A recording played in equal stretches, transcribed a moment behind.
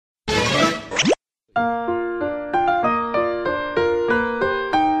Hey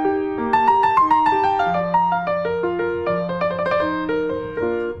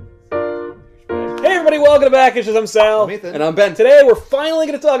everybody, welcome back. It's just I'm Sal. I'm Ethan. And I'm Ben. Today we're finally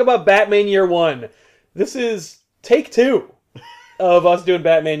going to talk about Batman Year One. This is take 2 of us doing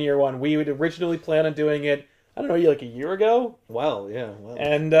Batman Year One. We would originally plan on doing it, I don't know, like a year ago. Wow, yeah. Wow.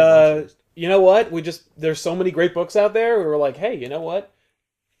 And you know what? There's so many great books out there. We were like, hey, you know what?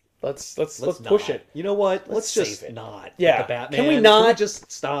 Let's push it. You know what? Let's save just it. not. Yeah. With the Batman. Can we not?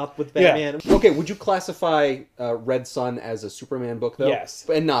 just stop with Batman? Okay, would you classify Red Sun as a Superman book, though? Yes.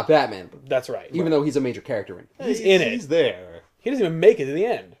 And not Batman, That's right. even though he's a major character in it. He's in it. He's there. He doesn't even make it to the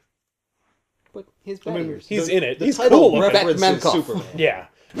end. But his I mean, Batman. He's the- in it. The He's title cool. references Batman. Superman. Yeah.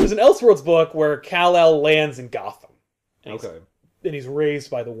 There's an Elseworlds book where Kal-El lands in Gotham. And he's- Okay. and he's raised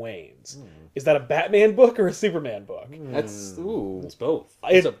by the Waynes. Is that a Batman book or a Superman book? That's ooh. It's both.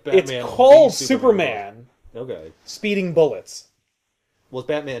 It's a Batman it's called v Superman book. Okay. Speeding Bullets. Was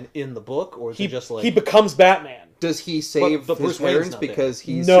Batman in the book, or is He it just like... he becomes Batman. Does he save But Bruce his Wayne's parents not there. because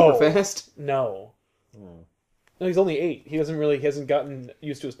he's No. super fast? No. Hmm. No, he's only 8. He hasn't gotten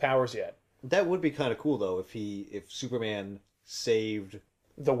used to his powers yet. That would be kind of cool, though, if Superman saved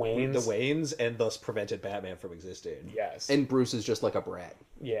The Waynes. the Waynes and thus prevented Batman from existing. Yes. And Bruce is just like a brat.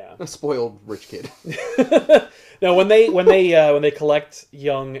 yeah. A spoiled rich kid. No, when they collect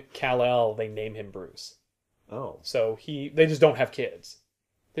young Kal-El, they name him Bruce. Oh. So they just don't have kids.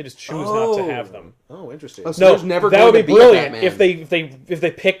 They just choose not to have them. Oh, interesting. Oh, so No, there's never that going would be to be a brilliant Batman. if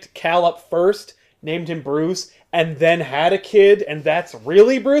they picked Cal up first, named him Bruce, and then had a kid, and that's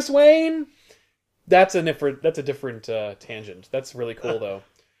really Bruce Wayne. That's a different tangent. That's really cool though.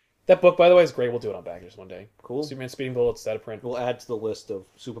 That book, by the way, is great. We'll do it on Backers one day. Cool. Superman Speeding Bullets, out of print. We'll add to the list of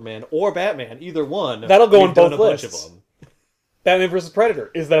Superman or Batman, either one. That'll go We've on done both a bunch lists. of them. Batman vs.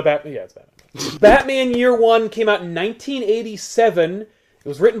 Predator. Is that a Batman? Yeah, it's Batman. Batman Year One came out in 1987. It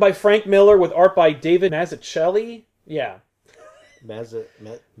was written by Frank Miller with art by David Mazzucchelli. Yeah,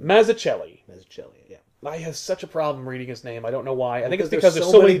 Mazzucchelli. Mazzucchelli, yeah. I have such a problem reading his name. I don't know why. I think it's Because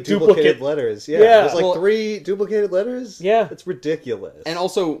because there's so many duplicate. letters. Yeah, Yeah. there's like Well- 3 duplicated letters. Yeah. It's ridiculous. And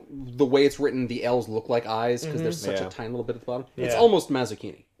also, the way it's written, the L's look like eyes because there's such Yeah. a tiny little bit at the bottom. Yeah. It's almost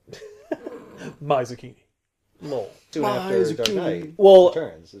Mazzucchelli. My zucchini. Lol. soon after Dark Mazzucchelli. Knight Well,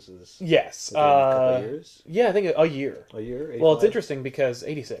 Returns. This is yes. within a couple of years. Yeah, I think a year. A year? 85? Well, it's interesting because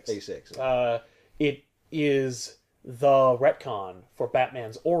 86. 86. It is the retcon for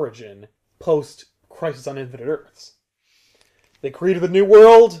Batman's origin post Crisis on Infinite Earths. They created the new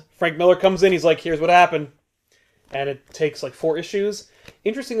world. Frank Miller comes in. He's like, "Here's what happened," and it takes like 4 issues.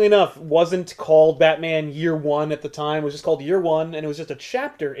 Interestingly enough, wasn't called Batman Year One at the time. It was just called Year One, and it was just a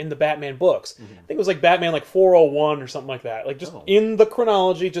chapter in the Batman books. I think it was like Batman like 401 or something like that. Like just in the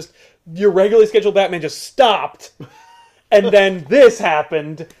chronology, just your regularly scheduled Batman just stopped, and then this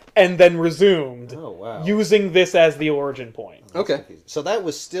happened, and then resumed. Oh, wow. Using this as the origin point. Okay. So that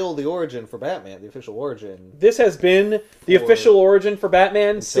was still the origin for Batman, the official origin. This has been the official origin for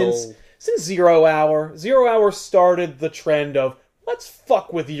Batman since 0 Hour. 0 Hour started the trend of let's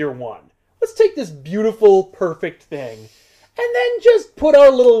fuck with Year One. Let's take this beautiful, perfect thing, and then just put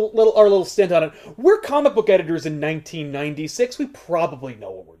our little stint on it. We're comic book editors in 1996. We probably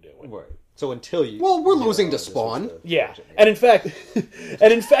know what we're doing. Right. So until you... Well, we're losing to this was Spawn. the Yeah, origin. and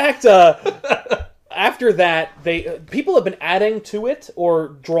in fact, after that, people have been adding to it or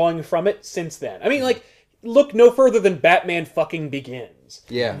drawing from it since then. I mean, like, look no further than Batman fucking Begins.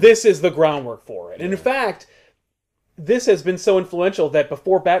 Yeah. This is the groundwork for it. And in fact, this has been so influential that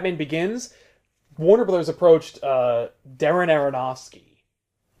before Batman Begins, Warner Brothers approached Darren Aronofsky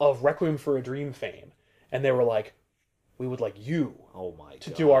of Requiem for a Dream fame, and they were like, "We would like you Oh my to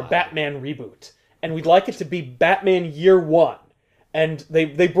god. do our Batman reboot, and we'd like it to be Batman Year One." And they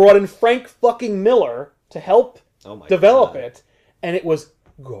brought in Frank fucking Miller to help Oh my develop God. it, and it was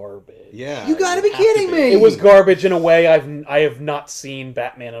garbage. Yeah. You gotta it be would have kidding to me! It was garbage in a way I have not seen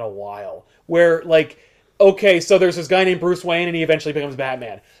Batman in a while. Where, like, okay, so there's this guy named Bruce Wayne, and he eventually becomes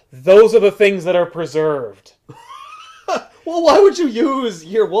Batman. Those are the things that are preserved. Well, why would you use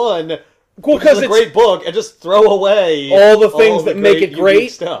Year One, Well, which because is a it's great book, and just throw away all the things the that make it unique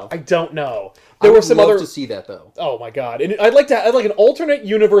great. stuff? I don't know. I There would were some love other. to see that, though. Oh my god! And I'd like an alternate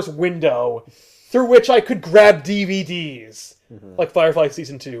universe window through which I could grab DVDs, like Firefly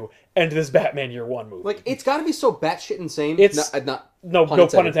Season 2 and this Batman Year One movie. Like, it's got to be so batshit insane. It's- not no pun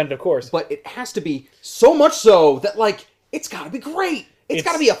intended, of course. But it has to be so much so that, like, it's got to be great. It's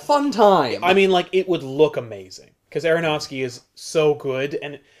got to be a fun time. I mean, like, it would look amazing because Aronofsky is so good,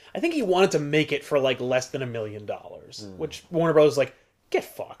 and I think he wanted to make it for like less than $1 million, which Warner Bros. Like, get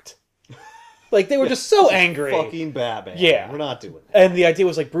fucked. Like, they were just so angry. Fucking Batman. Yeah. We're not doing that. And the idea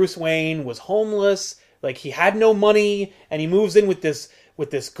was, like, Bruce Wayne was homeless, like, he had no money, and he moves in with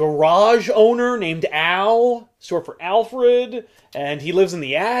this garage owner named Al, short for Alfred, and he lives in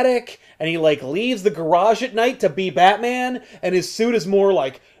the attic, and he, like, leaves the garage at night to be Batman, and his suit is more,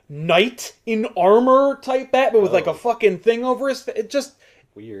 like, knight in armor type Batman with, like, a fucking thing over his face. It just...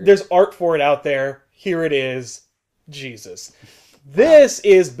 Weird. There's art for it out there. Here it is. Jesus. This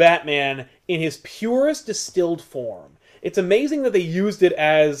is Batman in his purest distilled form. It's amazing that they used it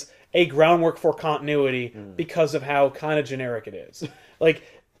as a groundwork for continuity because of how kind of generic it is. Like,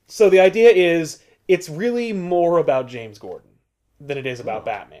 so the idea is it's really more about James Gordon than it is about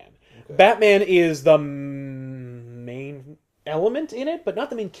Batman. Okay. Batman is the main element in it, but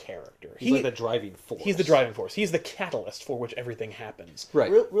not the main character. He's like the driving force. He's the driving force. He's the catalyst for which everything happens. Right.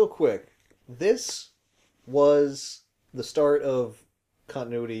 Real quick, this was the start of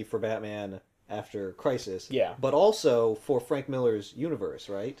continuity for Batman after Crisis. Yeah. But also for Frank Miller's universe,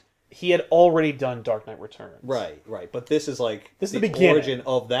 right? He had already done Dark Knight Returns. Right. But this is like this is the beginning. origin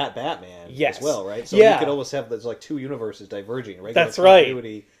of that Batman as well, right? So yeah. you could almost have there's like two universes diverging, right? That's right.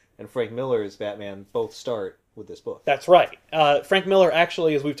 Continuity and Frank Miller's Batman both start with this book. That's right. Frank Miller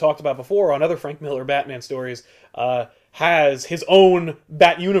actually, as we've talked about before on other Frank Miller Batman stories, has his own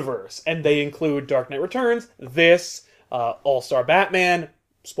Bat universe, and they include Dark Knight Returns, this, All-Star Batman,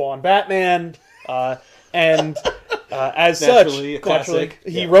 Spawn Batman, and as Naturally, such, a classic.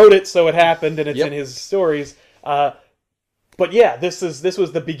 he wrote it, so it happened, and it's in his stories. But yeah, this was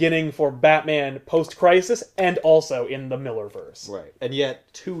the beginning for Batman post-Crisis, and also in the Millerverse. Right, and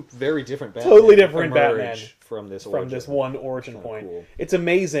yet two very different Batman Totally different emerge Batman from this one origin point. Cool. It's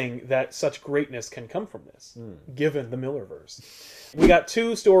amazing that such greatness can come from this, given the Millerverse. We got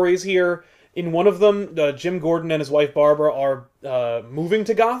two stories here. In one of them, Jim Gordon and his wife Barbara are moving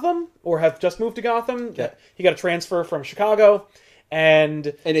to Gotham, or have just moved to Gotham. Okay. He got a transfer from Chicago,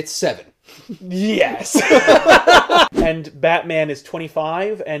 and it's 7. yes. And Batman is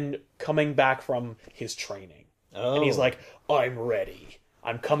 25 and coming back from his training. Oh. And he's like, I'm ready.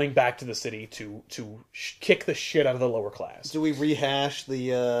 I'm coming back to the city to kick the shit out of the lower class. Do we rehash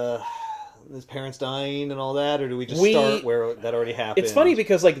the his parents dying and all that, or do we just start where that already happened? It's funny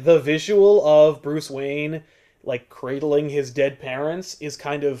because like the visual of Bruce Wayne like cradling his dead parents is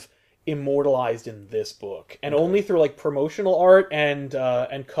kind of immortalized in this book, and only through like promotional art and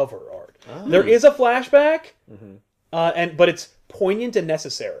cover art. Oh. There is a flashback, but it's poignant and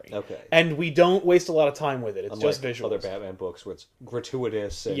necessary. Okay, and we don't waste a lot of time with it. It's unlike just visuals. Other Batman books where it's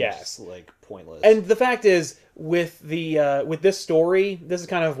gratuitous and like pointless. And the fact is, with this story, this is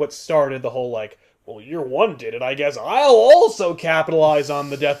kind of what started the whole like, well, year one did it, I guess I'll also capitalize on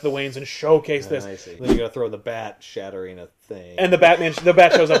the death of the Waynes and showcase this. I see. Then you gotta throw the bat shattering a thing. And the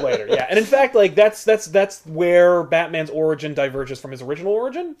bat shows up later, yeah. And in fact, like that's where Batman's origin diverges from his original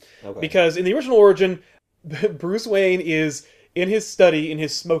origin. Okay. Because in the original origin, Bruce Wayne is in his study in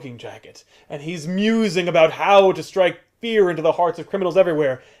his smoking jacket, and he's musing about how to strike fear into the hearts of criminals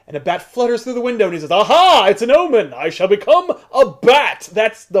everywhere, and a bat flutters through the window, and he says, aha, it's an omen, I shall become a bat!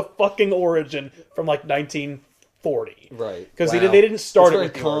 That's the fucking origin from, like, 1940. Right. Because they didn't start it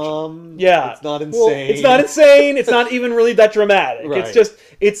with the calm. origin. Yeah. It's not insane. Well, it's not insane, it's not even really that dramatic. Right. It's just,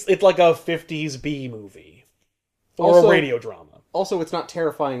 it's like a 50s B movie. Or Also, a radio drama. Also, it's not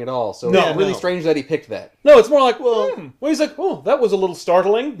terrifying at all, so No, it's really strange that he picked that. No, it's more like, well, he's like, oh, that was a little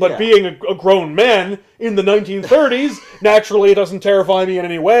startling, but being a grown man in the 1930s, naturally it doesn't terrify me in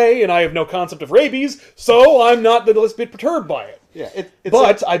any way, and I have no concept of rabies, so I'm not the least bit perturbed by it. Yeah,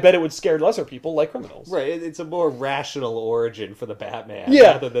 but I bet it would scare lesser people like criminals. Right, it's a more rational origin for the Batman,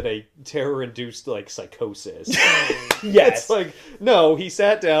 Yeah. rather than a terror-induced, like, psychosis. Yes. It's like, no, he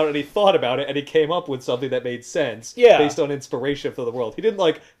sat down and he thought about it and he came up with something that made sense based on inspiration for the world. He didn't,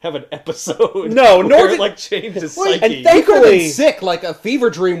 like, have an episode nor where did... it, like, changed his Well, psyche. and thankfully... He could have been sick, like a fever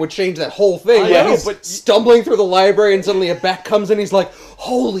dream would change that whole thing. I know, He's but- stumbling through the library and suddenly a bat comes in, he's like,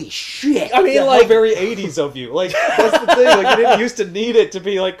 holy shit! I mean, Yeah, like... how very 80s of you. Like, that's the thing. Like, you didn't used to need it to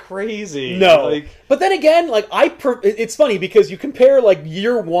be, like, crazy. No. Like, but then again, like, it's funny because you compare, like,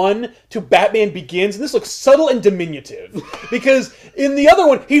 year one to Batman Begins, and this looks subtle and diminutive. Because in the other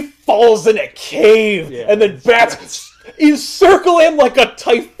one, he falls in a cave, and then bats encircle him like a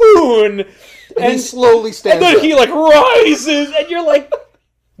typhoon. And he slowly stands And then up. he, like, rises, and you're like,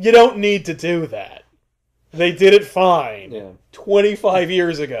 you don't need to do that. They did it fine. Yeah. 25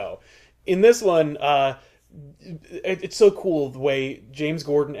 years ago. In this one, it's so cool the way James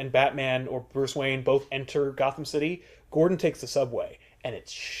Gordon and Batman or Bruce Wayne both enter Gotham City. Gordon takes the subway, and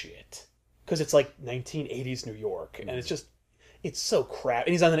it's shit. Because it's like 1980s New York, and it's just... It's so crap.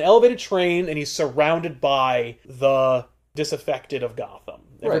 And he's on an elevated train, and he's surrounded by the disaffected of Gotham.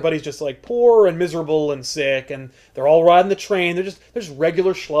 Everybody's just like poor and miserable and sick, and they're all riding the train. They're just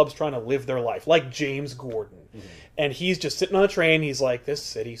regular schlubs trying to live their life, like James Gordon. Mm-hmm. And he's just sitting on a train. He's like, this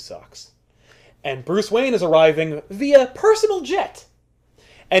city sucks. And Bruce Wayne is arriving via personal jet.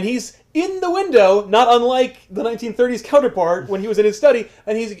 And he's in the window, not unlike the 1930s counterpart when he was in his study,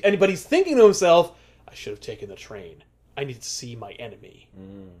 but he's thinking to himself, I should have taken the train. I need to see my enemy.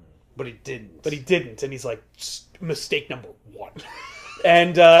 But he didn't. And he's like, mistake number 1.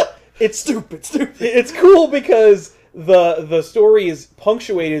 And it's stupid. It's cool because the story is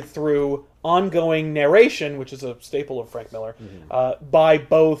punctuated through ongoing narration, which is a staple of Frank Miller, by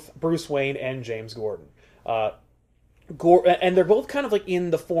both Bruce Wayne and James Gordon. And they're both kind of like in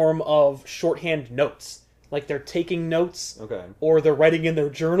the form of shorthand notes. Like they're taking notes, or they're writing in their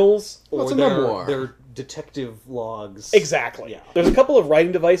journals. Well, it's a memoir. They're detective logs. Exactly. Yeah. There's a couple of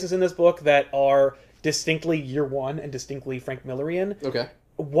writing devices in this book that are distinctly Year One and distinctly Frank Millerian. Okay.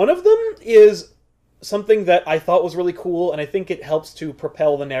 One of them is something that I thought was really cool, and I think it helps to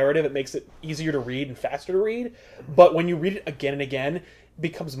propel the narrative. It makes it easier to read and faster to read. But when you read it again and again, it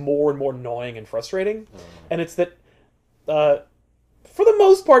becomes more and more annoying and frustrating. And it's that, for the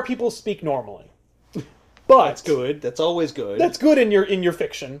most part, people speak normally. But that's good. That's always good. That's good in your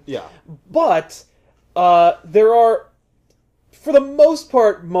fiction. Yeah. But there are, for the most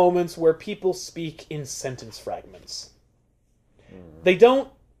part, moments where people speak in sentence fragments. They don't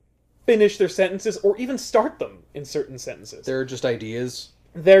finish their sentences or even start them in certain sentences. They're just ideas.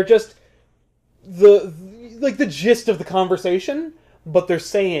 They're just the gist of the conversation, but they're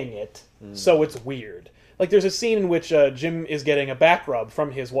saying it, so it's weird. Like there's a scene in which Jim is getting a back rub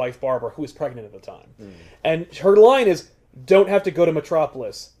from his wife Barbara, who is pregnant at the time. And her line is, "Don't have to go to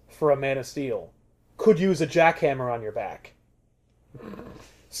Metropolis for a Man of Steel. Could use a jackhammer on your back.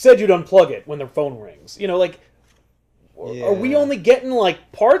 Said you'd unplug it when the phone rings." You know, like, are we only getting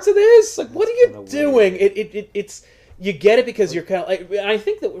like parts of this? Like, what are you doing? It's you get it because you're kind of like. I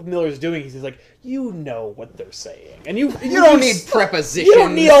think that what Miller's doing is he's like, you know what they're saying, and you don't need prepositions. You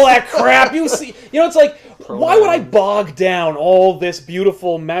don't need all that crap. You see, it's like, why would I bog down all this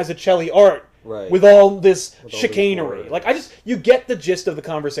beautiful Mazzucchelli art with all this chicanery? Like, you get the gist of the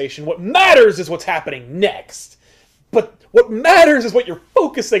conversation. What matters is what's happening next. But what matters is what you're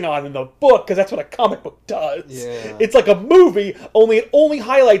focusing on in the book, because that's what a comic book does. Yeah. It's like a movie, only it only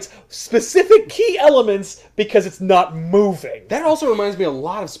highlights specific key elements because it's not moving. That also reminds me a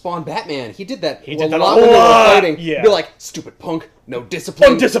lot of Spawn Batman. He did that a lot when they were fighting. Yeah. He'd be like, stupid punk, no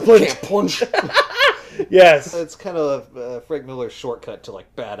discipline, can't punch. Yes. It's kind of Frank Miller's shortcut to,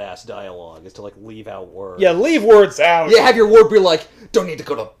 like, badass dialogue, is to, like, leave out words. Yeah, leave words out. Yeah, have your word be like, don't need to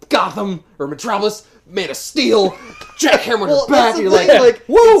go to Gotham or Metropolis, Man of Steel, jackhammer to the back. You're like,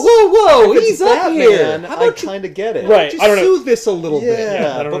 whoa, he's up here. How about I kind of get it. Right. Just soothe this a little bit.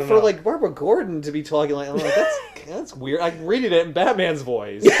 Yeah, but for, like, Barbara Gordon to be talking like, I'm like, that's weird. I'm reading it in Batman's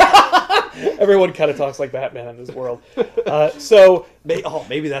voice. Everyone kind of talks like Batman in this world. So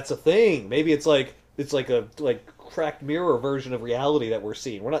maybe that's a thing. Maybe it's like a cracked mirror version of reality that we're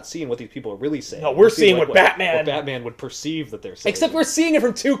seeing. We're not seeing what these people are really saying. No, we're seeing what Batman would perceive that they're saying. Except we're seeing it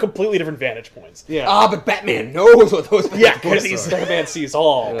from two completely different vantage points. Yeah. But Batman knows what those vantage points are. Batman sees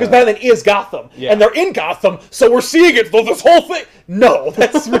all. Because Batman is Gotham. Yeah. And they're in Gotham, so we're seeing it for this whole thing. No,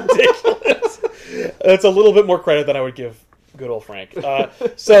 that's ridiculous. That's a little bit more credit than I would give good old Frank.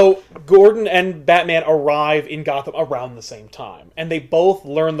 So Gordon and Batman arrive in Gotham around the same time. And they both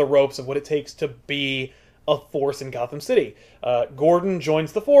learn the ropes of what it takes to be a force in Gotham City. Gordon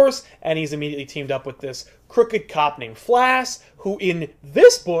joins the force, and he's immediately teamed up with this crooked cop named Flass, who in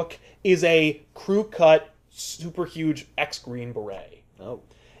this book is a crew-cut, super huge ex-Green Beret. Oh.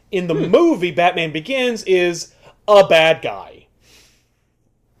 In the movie, Batman Begins is a bad guy.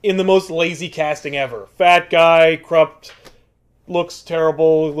 In the most lazy casting ever. Fat guy, corrupt, looks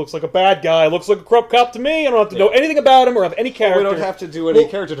terrible, looks like a bad guy, looks like a corrupt cop to me. I don't have to know anything about him or have any character. We don't have to do any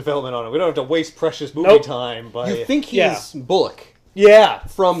character development on him. We don't have to waste precious movie time by... You think he's Bullock. Yeah.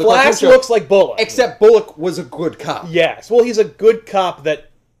 From the Flash looks like Bullock. Except Bullock was a good cop. Yes. Well, he's a good cop that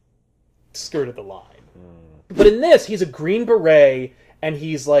skirted the line. But in this, he's a Green Beret, and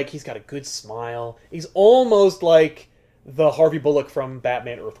he's got a good smile. He's almost like the Harvey Bullock from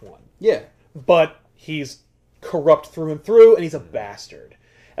Batman Earth 1. Yeah. But he's corrupt through and through, and he's a bastard.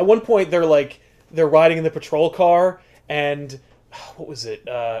 At one point, they're riding in the patrol car, and what was it?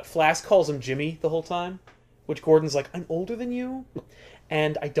 Flash calls him Jimmy the whole time, which Gordon's like, I'm older than you,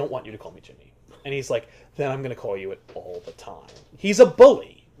 and I don't want you to call me Jimmy. And he's like, then I'm going to call you it all the time. He's a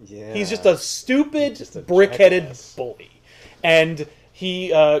bully. Yeah. He's just a stupid, brick-headed bully. And he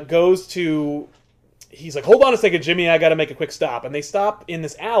goes to... He's like, hold on a second, Jimmy, I gotta make a quick stop. And they stop in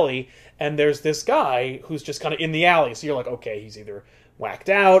this alley, and there's this guy who's just kind of in the alley. So you're like, okay, he's either whacked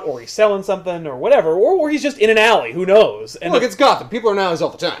out, or he's selling something, or whatever. Or he's just in an alley, who knows? And look, it's Gotham. People are in alleys all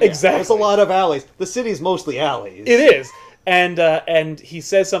the time. Exactly. There's a lot of alleys. The city's mostly alleys. It is. And he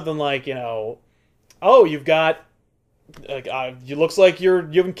says something like, oh, you've got... it looks like you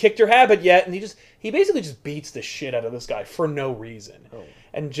haven't kicked your habit yet. And he basically just beats the shit out of this guy for no reason. Oh.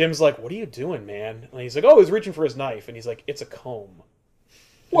 And Jim's like, what are you doing, man? And he's like, oh, he's reaching for his knife. And he's like, it's a comb.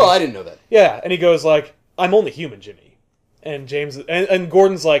 Well, I didn't know that. Yeah. And he goes like, I'm only human, Jimmy. And James and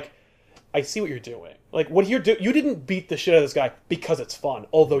Gordon's like, I see what you're doing. Like, what you didn't beat the shit out of this guy because it's fun,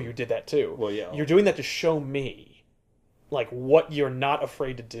 although you did that too. Well, yeah. You're doing that to show me, like, what you're not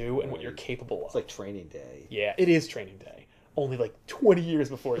afraid to do and what you're capable of. It's like Training Day. Yeah, it is Training Day. Only like 20 years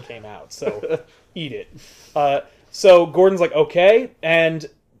before it came out, so eat it. So Gordon's like, okay, and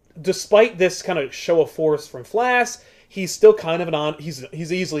despite this kind of show of force from Flash, he's still kind of he's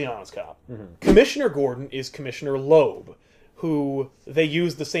easily an honest cop. Mm-hmm. Commissioner Gordon is Commissioner Loeb, who they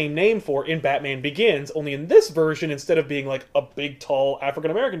use the same name for in Batman Begins, only in this version, instead of being like a big, tall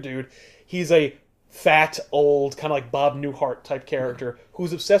African-American dude, he's a fat, old, kind of like Bob Newhart type character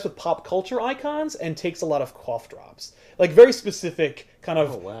who's obsessed with pop culture icons and takes a lot of cough drops. Like, very specific, kind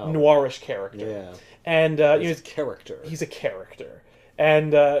of noirish character. Yeah. And, he's a character. He's a character.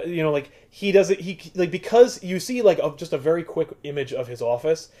 And, like, he does it, because you see, like, just a very quick image of his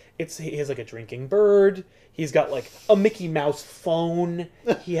office, he has, like, a drinking bird, he's got, like, a Mickey Mouse phone,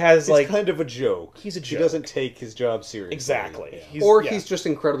 he has, he's kind of a joke. He's a joke. He doesn't take his job seriously. Exactly. Yeah. He's just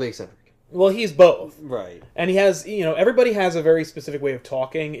incredibly eccentric. Well, he's both. Right. And he has, everybody has a very specific way of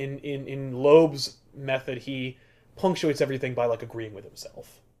talking. In Loeb's method, he punctuates everything by, like, agreeing with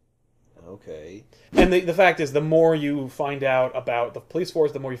himself. Okay. And the fact is, the more you find out about the police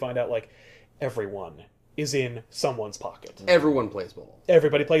force, the more you find out, like, everyone is in someone's pocket. Everyone plays ball.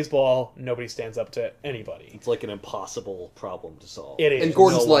 Everybody plays ball. Nobody stands up to anybody. It's like an impossible problem to solve. It is. And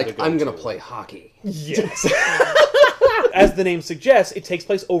Gordon's like, I'm going to play hockey. Yes. As the name suggests, it takes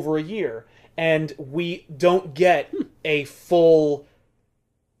place over a year. And we don't get a full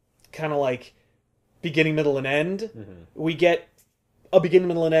kind of like beginning, middle, and end. Mm-hmm. We get a beginning,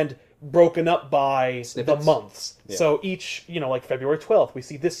 middle, and end broken up by snippets. The months. Yeah. So each, like February 12th, we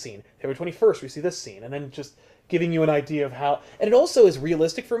see this scene. February 21st, we see this scene. And then just giving you an idea of how... And it also is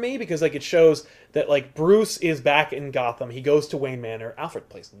realistic for me because, like, it shows that, like, Bruce is back in Gotham. He goes to Wayne Manor. Alfred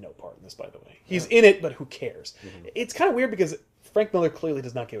plays no part in this, by the way. He's in it, but who cares? Mm-hmm. It's kind of weird because Frank Miller clearly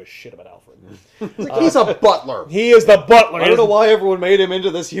does not give a shit about Alfred. He's a butler. He is the butler. I don't know why everyone made him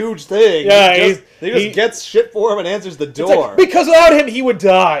into this huge thing. Yeah, he just gets shit for him and answers the door. Like, because without him, he would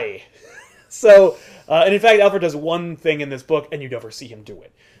die. So, and in fact, Alfred does one thing in this book, and you never see him do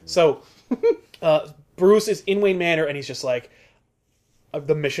it. So, Bruce is in Wayne Manor, and he's just like,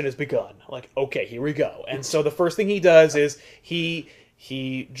 the mission has begun. Like, okay, here we go. And so the first thing he does is he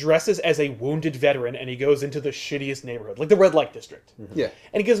dresses as a wounded veteran, and he goes into the shittiest neighborhood, like the Red Light District. Mm-hmm. Yeah.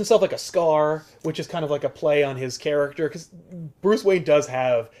 And he gives himself like a scar, which is kind of like a play on his character, because Bruce Wayne does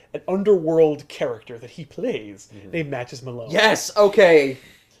have an underworld character that he plays named Matches Malone. Yes, okay.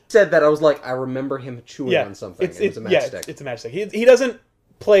 Said that, I was like, I remember him chewing on something. It was a matchstick. It's a matchstick. He doesn't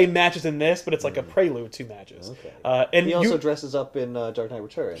play matches in this, but it's like a prelude to matches. Okay. And he also dresses up in Dark Knight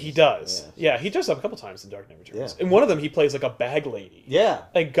Returns. He does. Yeah, he dresses up a couple times in Dark Knight Returns. Yeah. In one of them, he plays like a bag lady. Yeah.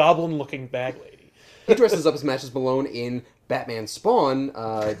 A goblin-looking bag lady. He dresses up as Matches Malone in Batman Spawn,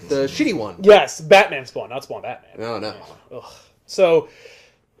 the shitty one. Yes, Batman Spawn, not Spawn Batman. No. Ugh. So,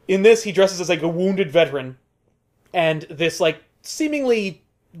 in this, he dresses as like a wounded veteran, and this like seemingly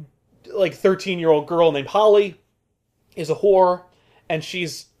like 13-year-old girl named Holly is a whore, and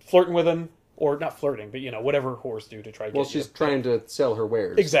she's flirting with him, or not flirting, but whatever whores do to try to get she's trying to sell her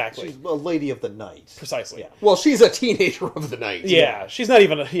wares. Exactly. She's a lady of the night. Precisely. Yeah. Well, she's a teenager of the night. Yeah, she's not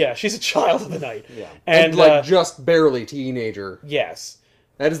even she's a child of the night. Yeah. And like just barely teenager. Yes.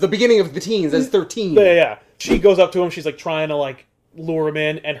 That is the beginning of the teens. That's 13. Yeah. She goes up to him, she's like trying to like lure him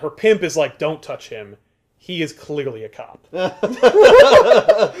in, and her pimp is like, don't touch him. He is clearly a cop.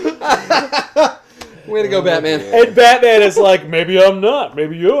 Way to go, Batman. And Batman is like, maybe I'm not.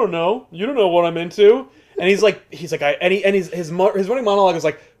 Maybe you don't know. You don't know what I'm into. And he's like, his running monologue is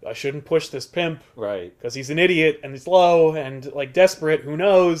like, I shouldn't push this pimp, right? Because he's an idiot and he's low and like desperate. Who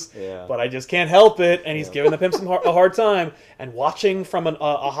knows? Yeah. But I just can't help it. And he's giving the pimp a hard time. And watching from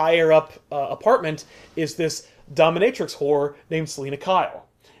a higher up apartment is this dominatrix whore named Selena Kyle,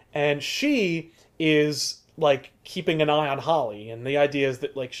 and she is like keeping an eye on Holly. And the idea is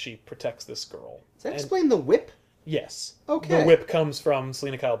that like she protects this girl. Does that explain the whip? Yes. Okay. The whip comes from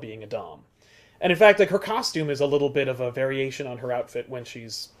Selena Kyle being a dom. And in fact, like, her costume is a little bit of a variation on her outfit when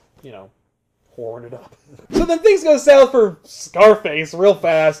she's, whoring it up. So then things go south for Scarface real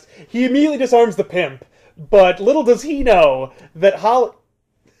fast. He immediately disarms the pimp, but little does he know that Holly...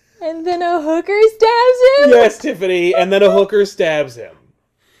 And then a hooker stabs him? Yes, Tiffany, and then a hooker stabs him.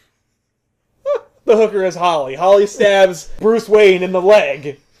 The hooker is Holly. Holly stabs Bruce Wayne in the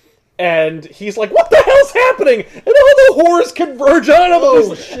leg. And he's like, what the hell's happening? And all the horrors converge on him.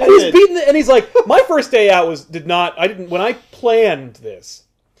 Oh, shit. And he's beating and he's like, my first day out when I planned this,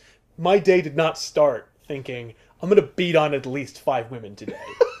 my day did not start thinking, I'm going to beat on at least 5 women today.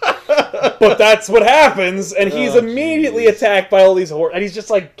 But that's what happens, and he's immediately attacked by all these horrors, and he's just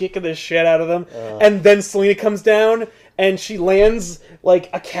like kicking the shit out of them. And then Selena comes down, and she lands like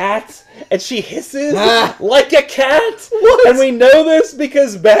a cat, and she hisses like a cat. What? And we know this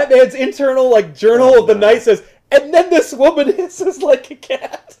because Batman's internal like journal of the night says, and then this woman hisses like a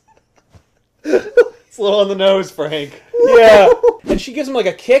cat. It's a little on the nose, Frank. Yeah. And she gives him like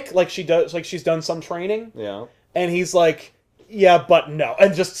a kick, like she's done some training. Yeah. And he's like, yeah, but no.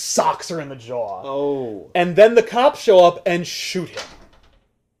 And just socks her in the jaw. Oh. And then the cops show up and shoot him.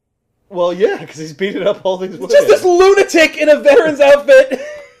 Well, yeah, because he's beating up all these women. Just this lunatic in a veteran's outfit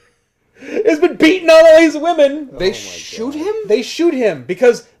has been beating on all these women. They shoot him? They shoot him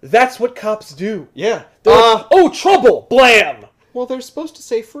because that's what cops do. Yeah. They're like, oh, trouble! Blam! Well, they're supposed to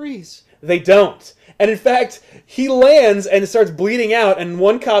say freeze. They don't. And in fact, he lands and starts bleeding out, and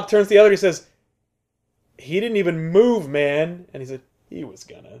one cop turns to the other and he says, he didn't even move, man. And he said, he was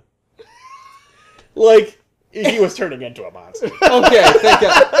gonna. Like, he was turning into a monster. Okay, thank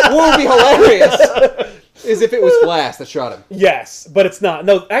God. What would be hilarious is if it was Flash that shot him. Yes, but it's not.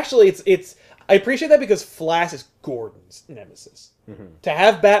 No, actually, it's. I appreciate that because Flash is Gordon's nemesis. Mm-hmm. To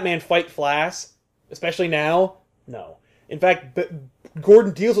have Batman fight Flash, especially now, no. In fact,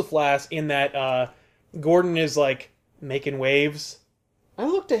 Gordon deals with Flash in that Gordon is, like, making waves. I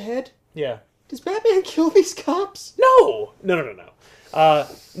looked ahead. Yeah. Does Batman kill these cops? No! No.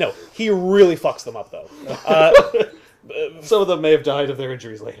 No, he really fucks them up, though. Some of them may have died of their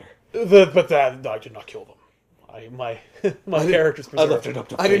injuries later. But I did not kill them. My character's preserved. I left it up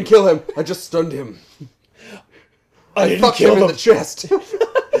to I didn't kill him. I just stunned him. I didn't fucked kill him them. in the chest.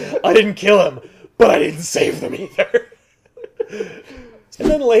 I didn't kill him, but I didn't save them either. And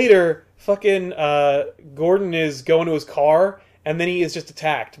then later, fucking Gordon is going to his car, and then he is just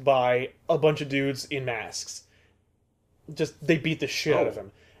attacked by a bunch of dudes in masks. They beat the shit out of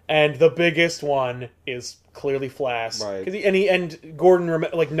him. And the biggest one is clearly Flash. Right. And Gordon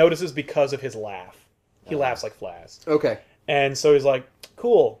notices because of his laugh. He laughs like Flash. Okay. And so he's like,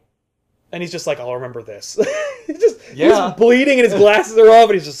 cool. And he's just like, I'll remember this. He's bleeding and his glasses are off,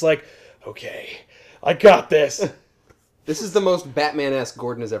 and he's just like, okay, I got this. This is the most Batman-esque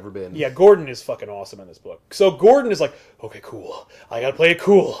Gordon has ever been. Yeah, Gordon is fucking awesome in this book. So Gordon is like, okay, cool. I gotta play it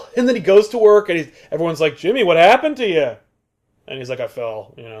cool. And then he goes to work, and everyone's like, Jimmy, what happened to you? And he's like, I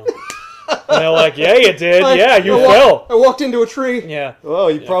fell, And they're like, yeah, you did. You fell. I walked into a tree. Yeah. Well,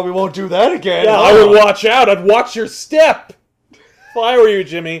 you probably won't do that again. Yeah, I would watch out. I'd watch your step. If I were you,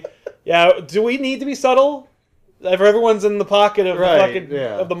 Jimmy. Yeah, do we need to be subtle? If everyone's in the pocket of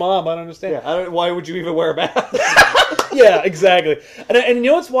of the mob, I don't understand. Yeah, why would you even wear a mask? Yeah, exactly. And you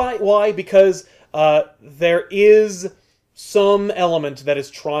know what's why? Why? Because there is some element that is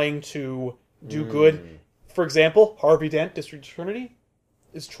trying to do good. For example, Harvey Dent, District Trinity,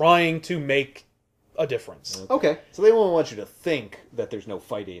 is trying to make a difference. Okay. So they won't want you to think that there's no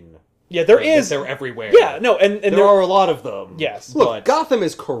fighting. Yeah, there is. They're everywhere. Yeah, no, and there are a lot of them. Yes. Look, Gotham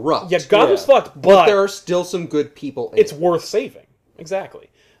is corrupt. Yeah, Gotham's fucked, but there are still some good people in it's worth saving. Exactly.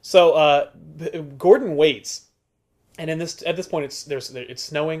 So Gordon waits, and at this point it's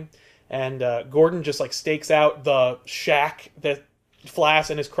snowing, and Gordon just like stakes out the shack that Flash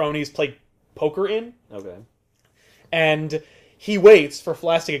and his cronies play poker in. Okay. And he waits for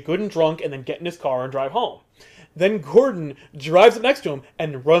Flash to get good and drunk and then get in his car and drive home. Then Gordon drives up next to him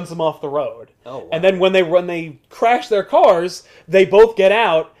and runs him off the road. Oh, wow. And then when they crash their cars, they both get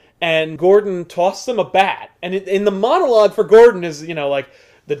out and Gordon tosses them a bat. And in the monologue for Gordon is, like,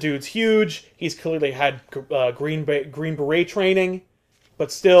 the dude's huge, he's clearly had Green Beret training,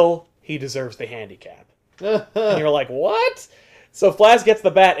 but still, he deserves the handicap. And you're like, what? So Flash gets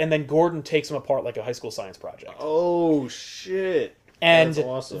the bat, and then Gordon takes him apart like a high school science project. Oh, shit. And that's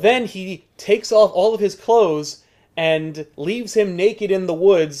awesome. Then he takes off all of his clothes and leaves him naked in the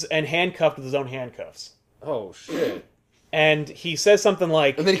woods and handcuffed with his own handcuffs. Oh, shit. And he says something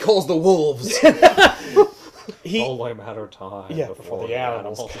like... And then he calls the wolves. Only a matter of time. Yeah, before the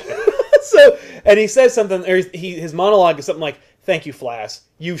animals. And he says something, or his monologue is something like, "Thank you, Flash.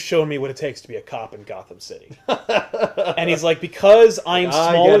 You've shown me what it takes to be a cop in Gotham City." And he's like, because I'm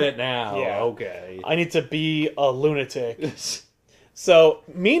smaller... I get it now. Yeah. Okay. I need to be a lunatic. So,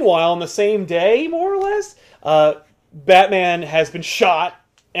 meanwhile, on the same day, more or less, Batman has been shot,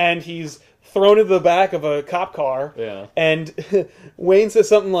 and he's thrown into the back of a cop car. Yeah. And Wayne says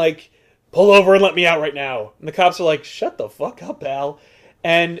something like, "Pull over and let me out right now." And the cops are like, "Shut the fuck up, pal."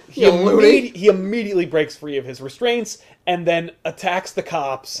 And he immediately breaks free of his restraints and then attacks the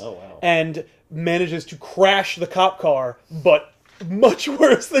cops. Oh, wow. And manages to crash the cop car, but much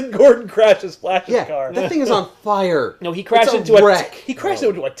worse than Gordon crashes Flash's car. That thing is on fire. No, he crashed into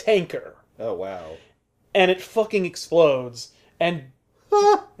a tanker. Oh, wow. And it fucking explodes. And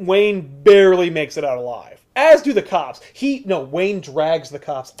Wayne barely makes it out alive. As do the cops. Wayne drags the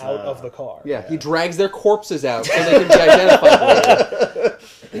cops out of the car. Yeah, he drags their corpses out so they can be identified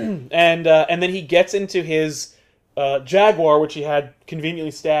later. And then he gets into his Jaguar, which he had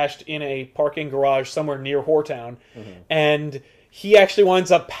conveniently stashed in a parking garage somewhere near Whoretown. And he actually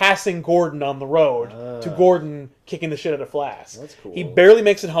winds up passing Gordon on the road to Gordon kicking the shit out of Flash. That's cool. He barely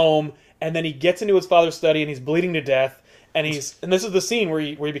makes it home, and then he gets into his father's study and he's bleeding to death. And this is the scene where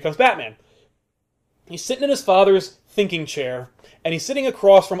he becomes Batman. He's sitting in his father's thinking chair, and he's sitting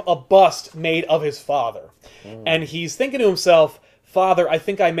across from a bust made of his father. And he's thinking to himself, "Father, I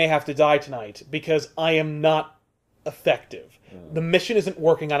think I may have to die tonight because I am not effective. The mission isn't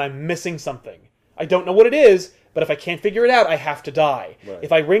working and I'm missing something. I don't know what it is, but if I can't figure it out, I have to die. Right.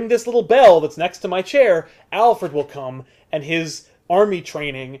 If I ring this little bell that's next to my chair, Alfred will come, and his army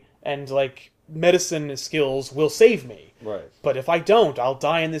training and, medicine skills will save me. Right. But if I don't, I'll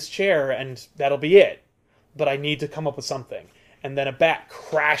die in this chair, and that'll be it. But I need to come up with something." And then a bat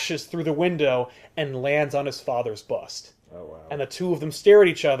crashes through the window and lands on his father's bust. Oh, wow. And the two of them stare at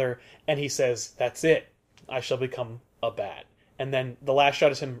each other, and he says, "That's it. I shall become a bat." And then the last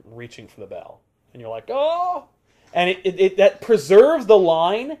shot is him reaching for the bell. And you're like, oh! And it that preserves the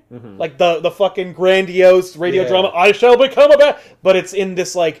line, like the fucking grandiose radio drama, "I shall become a bat," but it's in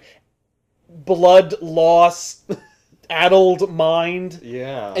this, blood loss addled mind.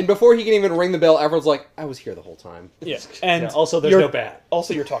 Yeah. And before he can even ring the bell, everyone's like, "I was here the whole time." Yeah. And also, there's no bat.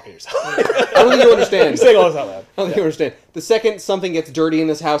 Also, you're talking to yourself. I don't think you understand. You're saying all this out loud. I don't think you understand. The second something gets dirty in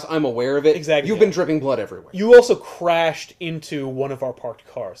this house, I'm aware of it. Exactly. You've been dripping blood everywhere. You also crashed into one of our parked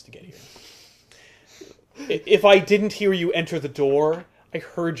cars to get here. If I didn't hear you enter the door, I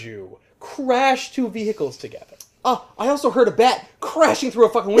heard you crash two vehicles together. Oh, I also heard a bat crashing through a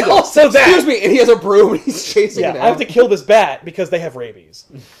fucking window. Also that! Excuse me, and he has a broom and he's chasing it out. I have to kill this bat because they have rabies.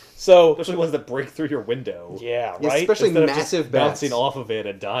 So, especially ones that break through your window. Yeah, right? Especially Instead massive of just bats. bouncing off of it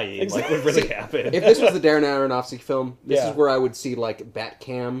and dying, Exactly. would really happen. If this was the Darren Aronofsky film, this Yeah. is where I would see, Bat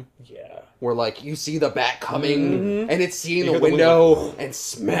Cam. Yeah. Where, you see the bat coming, and it's seeing the hear the window, and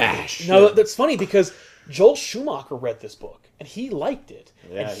smash. No, that's funny because Joel Schumacher read this book, and he liked it.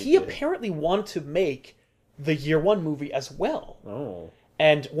 Yeah, and he he did. apparently wanted to make the Year One movie as well. Oh.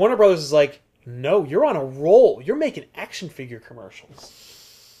 And Warner Brothers is like, "No, you're on a roll. You're making action figure commercials."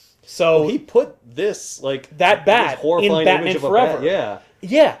 So He put this, that bat this horrifying in Batman image of a Forever. bat. Yeah.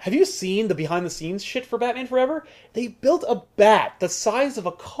 Yeah, have you seen the behind-the-scenes shit for Batman Forever? They built a bat the size of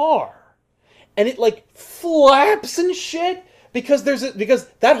a car, and it flaps and shit because because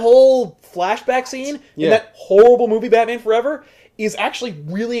that whole flashback scene in that horrible movie Batman Forever is actually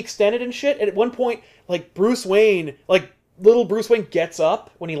really extended and shit. And at one point, Bruce Wayne, little Bruce Wayne gets up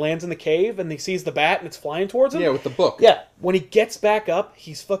when he lands in the cave and he sees the bat and it's flying towards him. Yeah, with the book. Yeah, when he gets back up,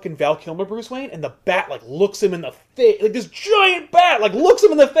 he's fucking Val Kilmer Bruce Wayne, and the bat looks him in the face, this giant bat looks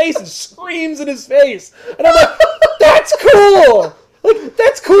him in the face and screams in his face, and I'm like, that's cool.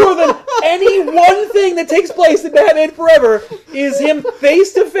 That's cooler than any one thing that takes place in Batman Forever is him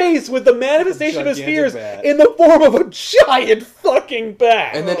face to face with the manifestation of his fears bat. in the form of a giant fucking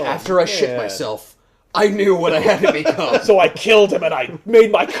bat. And then after I shit myself, I knew what I had to become. So I killed him and I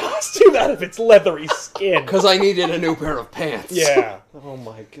made my costume out of its leathery skin. Because I needed a new pair of pants. Yeah. Oh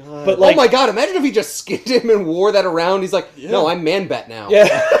my god. But Oh my god, imagine if he just skinned him and wore that around. He's like, no, I'm Man-Bat now. Yeah.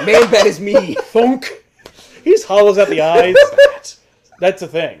 Man-Bat is me. Thunk. He just hollows out the eyes. That's a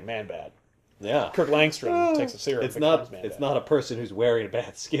thing, Man-Bat. yeah. Kurt Langstrom takes a serum. It's and not. becomes Man-Bat. It's not a person who's wearing a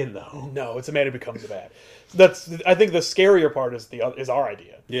bat skin though. No, it's a man who becomes a bat. I think the scarier part is our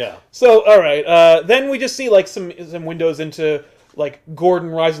idea. Yeah. So, all right. Then we just see some windows into Gordon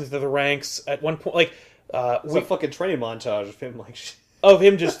rising through the ranks. At one point, It's a fucking training montage of him of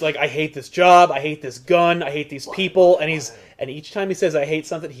him just like, I hate this job, I hate this gun, I hate these people, and each time he says I hate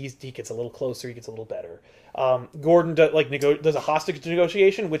something, he gets a little closer, he gets a little better. Gordon does a hostage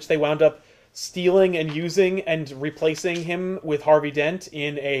negotiation, which they wound up stealing and using and replacing him with Harvey Dent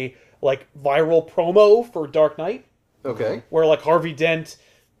in a viral promo for Dark Knight. Okay. Where Harvey Dent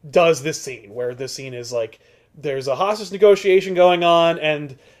does this scene, where this scene is there's a hostage negotiation going on,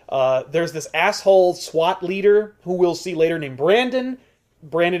 and there's this asshole SWAT leader who we'll see later named Brandon.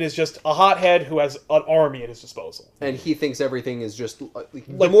 Brandon is just a hothead who has an army at his disposal. And he thinks everything is just...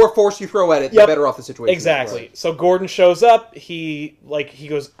 the more force you throw at it, the better off the situation. Exactly. Right. So Gordon shows up, he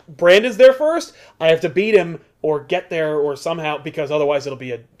goes, Brandon's there first, I have to beat him or get there or somehow, because otherwise it'll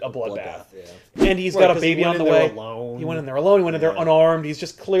be a bloodbath. Yeah. And he's got a baby on the way. Alone. He went in there alone, he went in there unarmed, he's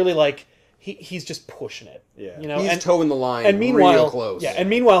just clearly he's just pushing it. Yeah. He's toeing the line real close. Yeah, and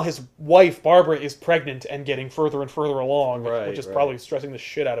meanwhile his wife, Barbara, is pregnant and getting further and further along, which is probably stressing the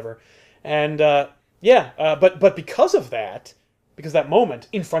shit out of her. And, but because of that, because that moment,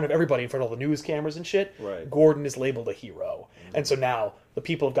 in front of everybody, in front of all the news cameras and shit, Gordon is labeled a hero. Mm-hmm. And so now, the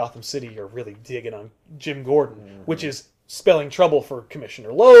people of Gotham City are really digging on Jim Gordon, which is spelling trouble for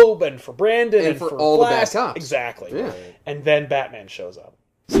Commissioner Loeb, and for Brandon, and for all Flash. the bad cops. Exactly. Yeah. And then Batman shows up.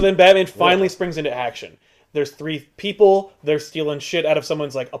 So then Batman finally springs into action. There's 3 people. They're stealing shit out of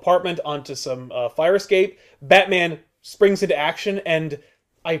someone's apartment onto some fire escape. Batman springs into action, and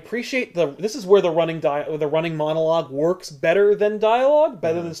I appreciate this is where the running monologue works better than dialogue,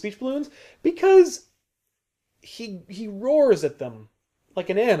 better than speech balloons, because he roars at them like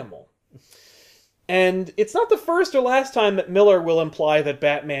an animal. And it's not the first or last time that Miller will imply that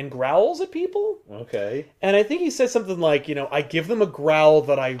Batman growls at people. Okay. And I think he says something like, I give them a growl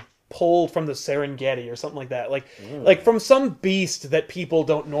that I pulled from the Serengeti or something like that. Like from some beast that people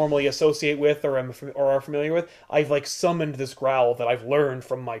don't normally associate with or are familiar with. I've summoned this growl that I've learned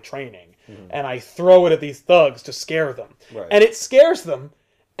from my training. Mm-hmm. And I throw it at these thugs to scare them. Right. And it scares them.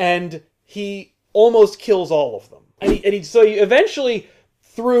 And he almost kills all of them. So he eventually,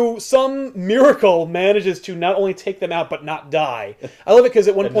 through some miracle, manages to not only take them out, but not die. I love it because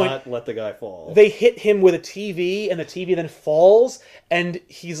at one point... not let the guy fall. They hit him with a TV, and the TV then falls, and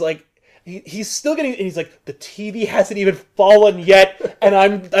he's he's still getting... And he's like, the TV hasn't even fallen yet, and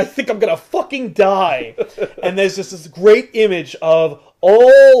I think I'm gonna fucking die. And there's just this great image of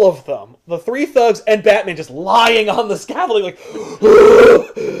all of them, the 3 thugs and Batman, just lying on the scaffolding like,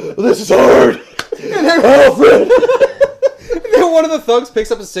 this is hard! And Alfred! Then one of the thugs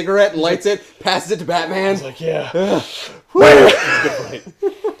picks up a cigarette and lights it, passes it to Batman. He's like, yeah.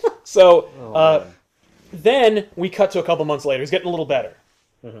 So, then we cut to a couple months later. He's getting a little better.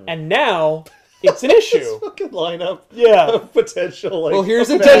 Mm-hmm. And now, it's an issue. Fucking lineup of potential, well, here's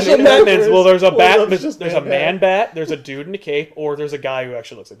a potential Batmans. Well, there's a Man-Bat, there's a dude in a cape, or there's a guy who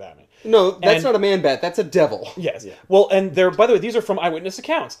actually looks like Batman. No, that's not a Man-Bat, that's a devil. Yes. Yeah. Well, and by the way, these are from eyewitness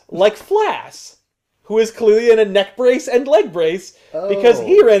accounts. Like Flash, who is clearly in a neck brace and leg brace, because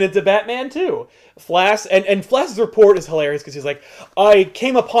he ran into Batman too. Flash, and Flash's report is hilarious because he's like, I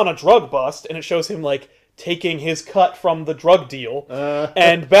came upon a drug bust, and it shows him taking his cut from the drug deal,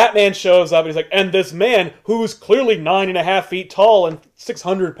 and Batman shows up and he's like, and this man who's clearly 9.5 feet tall and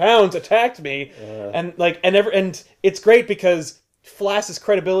 600 pounds attacked me, and it's great because Flash's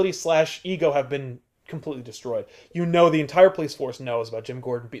credibility / ego have been completely destroyed. The entire police force knows about Jim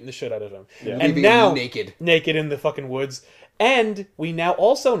Gordon beating the shit out of him, and now naked in the fucking woods, and we now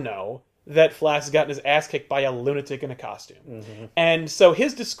also know that Flash has gotten his ass kicked by a lunatic in a costume. Mm-hmm. And so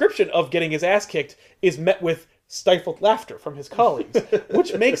his description of getting his ass kicked is met with stifled laughter from his colleagues,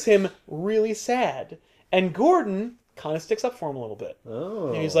 which makes him really sad. And Gordon kind of sticks up for him a little bit. Oh.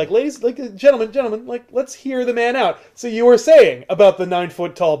 And he's like, ladies, gentlemen, let's hear the man out. So you were saying about the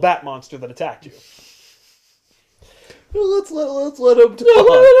 9-foot-tall bat monster that attacked you. Well, let's let him talk. Hear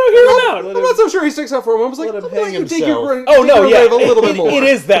him out. I'm not so sure he sticks up for him. I was like, let him hang himself. A little bit more. It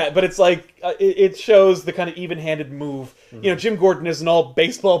is that, but it's it shows the kind of even-handed move. Mm-hmm. Jim Gordon isn't all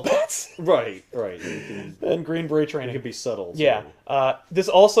baseball bats. Right. And Green Beret training. It can be subtle. So. Yeah. This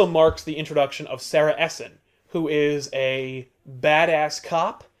also marks the introduction of Sarah Essen, who is a badass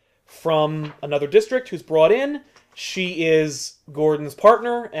cop from another district who's brought in. She is Gordon's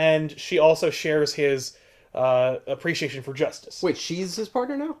partner, and she also shares his appreciation for justice. Wait, she's his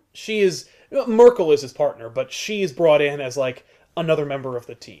partner now? She is... Merkel is his partner, but she's brought in as, another member of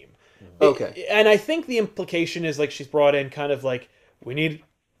the team. Okay. And I think the implication is, she's brought in kind of we need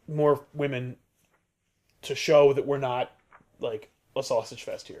more women to show that we're not, a sausage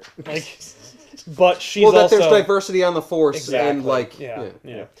fest here. But she's also... Well, that there's diversity on the force, exactly. and,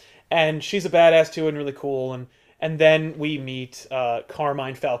 Yeah. And she's a badass, too, and really cool, And then we meet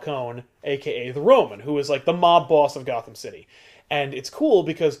Carmine Falcone, a.k.a. the Roman, who is like the mob boss of Gotham City. And it's cool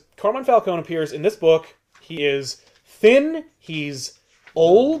because Carmine Falcone appears in this book. He is thin, he's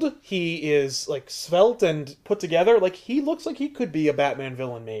old, he is like svelte and put together. Like, he looks like he could be a Batman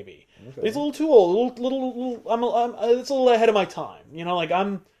villain, maybe. Okay. He's a little too old, it's a little ahead of my time. You know,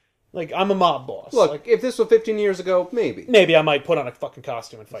 I'm a mob boss. Look, if this was 15 years ago, maybe. Maybe I might put on a fucking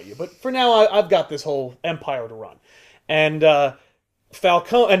costume and fight you. But for now, I've got this whole empire to run. And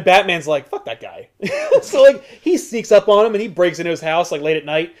Falcone and Batman's like, fuck that guy. So like he sneaks up on him and he breaks into his house like late at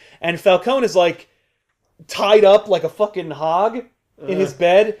night. And Falcone is like tied up like a fucking hog in his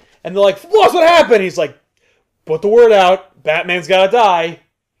bed. And they're like, boss, what happened? He's like, put the word out. Batman's gotta die.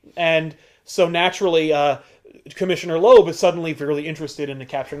 And so naturally, Commissioner Loeb is suddenly really interested in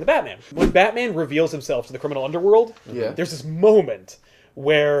capturing the Batman. When Batman reveals himself to the criminal underworld, there's this moment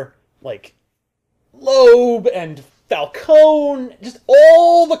where, like, Loeb and Falcone, just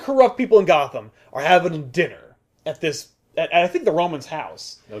all the corrupt people in Gotham are having dinner at I think the Roman's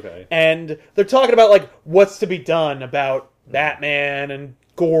house. Okay. And they're talking about, like, what's to be done about Batman and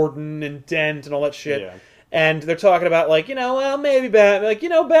Gordon and Dent and all that shit. Yeah. And they're talking about, like, well, maybe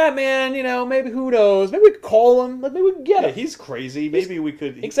Batman, maybe who knows? Maybe we could call him. Like, maybe we could get him. He's crazy. Maybe we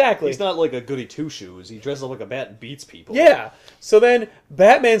could... Exactly. He's not like a goody two-shoes. He dresses up like a bat and beats people. Yeah. So then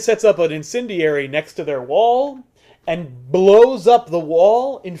Batman sets up an incendiary next to their wall and blows up the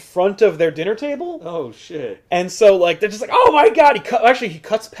wall in front of their dinner table. Oh, shit. And so, like, they're just like, oh my god! He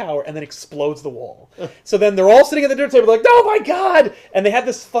cuts power and then explodes the wall. So then they're all sitting at the dinner table like, oh my god! And they have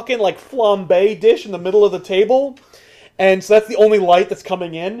this fucking, like, flambe dish in the middle of the table. And so that's the only light that's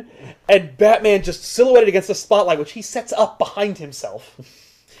coming in. And Batman just silhouetted against the spotlight, which he sets up behind himself.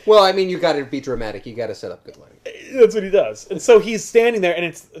 Well, I mean, you gotta be dramatic. You gotta set up good lighting. That's what he does. And so he's standing there, and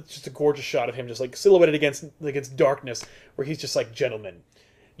it's just a gorgeous shot of him just, like, silhouetted against darkness, where he's just like, gentlemen,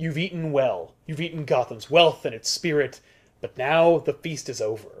 you've eaten well. You've eaten Gotham's wealth and its spirit, but now the feast is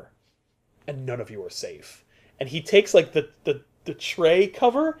over, and none of you are safe. And he takes, like, the tray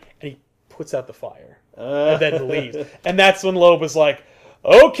cover, and he puts out the fire, and then leaves. And that's when Loeb was like,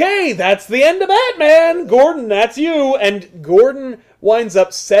 okay, that's the end of Batman! Gordon, that's you! And Gordon winds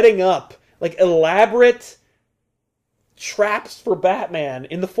up setting up, like, elaborate traps for Batman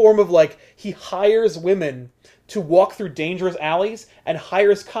in the form of, like, he hires women to walk through dangerous alleys and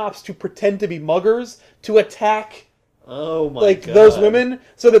hires cops to pretend to be muggers to attack those women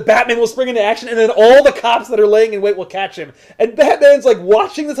so that Batman will spring into action and then all the cops that are laying in wait will catch him. And Batman's, like,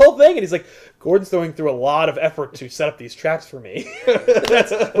 watching this whole thing and he's like, Gordon's throwing through a lot of effort to set up these traps for me.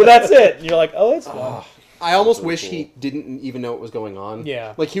 That's it. And you're like, oh, it's fun. I almost wish he didn't even know what was going on.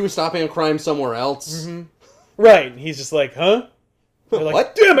 Yeah. Like, he was stopping a crime somewhere else. Mm-hmm. Right. And he's just like, huh? They're like,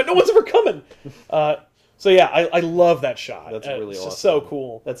 what? Damn it, no one's ever coming! So yeah, I love that shot. That's really it's awesome. Just so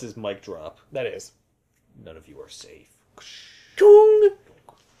cool. That's his mic drop. That is. None of you are safe. Chung!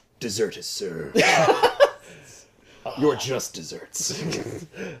 Dessert is served. You're just desserts.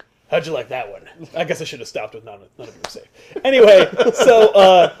 How'd you like that one? I guess I should have stopped with none of you are safe. Anyway, so,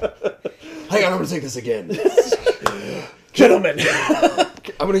 hang on, I'm gonna take this again. Gentlemen!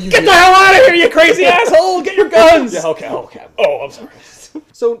 I'm gonna use Get the hell out of here, you crazy asshole! Get your guns! Yeah, okay. Oh, I'm sorry.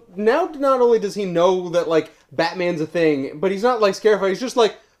 So now, not only does he know that, like, Batman's a thing, but he's not, like, scared. He's just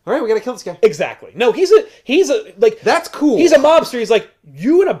like, all right, we gotta kill this guy. Exactly. No, he's a like, that's cool. He's a mobster. He's like,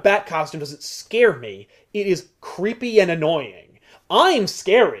 you in a bat costume doesn't scare me. It is creepy and annoying. I'm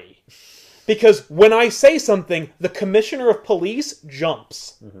scary. Because when I say something, the commissioner of police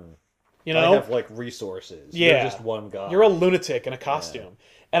jumps. Mm-hmm. You know? I have, like, resources. Yeah. You're just one guy. You're a lunatic in a costume. Yeah.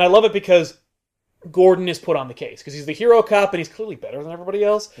 And I love it because Gordon is put on the case. Because he's the hero cop and he's clearly better than everybody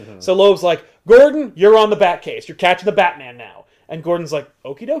else. Mm-hmm. So Loeb's like, Gordon, you're on the bat case. You're catching the Batman now. And Gordon's like,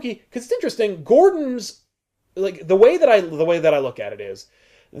 okie dokie. Because it's interesting. Gordon's, like, the way that I look at it is,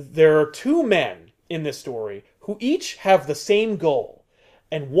 there are two men in this story who each have the same goal.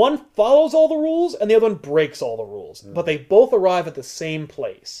 And one follows all the rules, and the other one breaks all the rules. Mm-hmm. But they both arrive at the same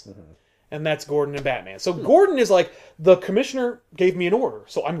place. Mm-hmm. And that's Gordon and Batman. So Gordon is like, the commissioner gave me an order,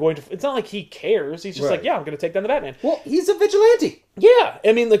 so I'm going to... It's not like he cares. He's just like, yeah, I'm going to take down the Batman. Well, he's a vigilante. Yeah.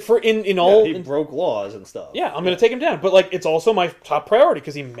 I mean, like, he broke laws and stuff. Yeah, I'm going to take him down. But, like, it's also my top priority,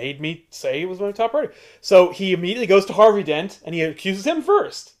 because he made me say it was my top priority. So he immediately goes to Harvey Dent, and he accuses him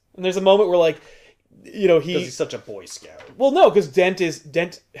first. And there's a moment where, like, you know, he's such a Boy Scout. Well, no, because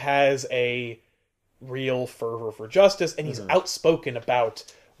Dent has a real fervor for justice, and he's outspoken about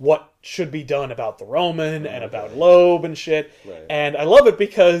what should be done about the Roman and about Loeb and shit. Right. And I love it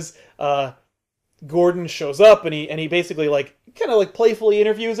because Gordon shows up and he basically, like, kind of like playfully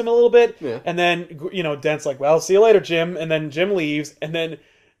interviews him a little bit. Yeah. And then, you know, Dent's like, well, see you later, Jim. And then Jim leaves. And then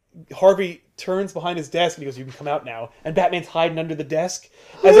Harvey turns behind his desk and he goes, you can come out now. And Batman's hiding under the desk.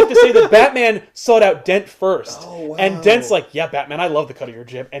 As if to say that Batman sought out Dent first. Oh, wow. And Dent's like, yeah, Batman, I love the cut of your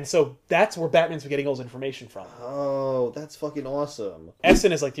jib. And so that's where Batman's getting all his information from. Oh, that's fucking awesome.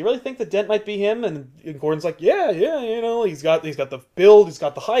 Essen is like, do you really think that Dent might be him? And Gordon's like, yeah, you know, he's got the build, he's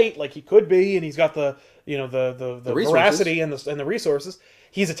got the height, like he could be, and he's got the, you know, the veracity and the resources.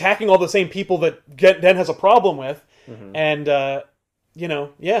 He's attacking all the same people that Dent has a problem with. Mm-hmm. And, you know,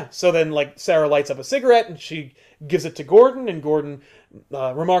 yeah. So then, like, Sarah lights up a cigarette and she gives it to Gordon, and Gordon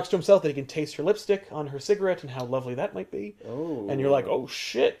remarks to himself that he can taste her lipstick on her cigarette and how lovely that might be. Oh. And you're like, oh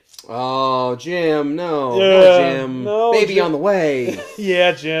shit. Oh, Jim, no, Yeah, no, Jim, no, baby Jim. on the way.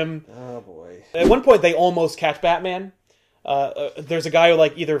 Yeah, Jim. Oh boy. At one point, they almost catch Batman. There's a guy who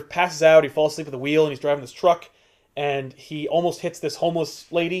like either passes out, he falls asleep at the wheel, and he's driving this truck, and he almost hits this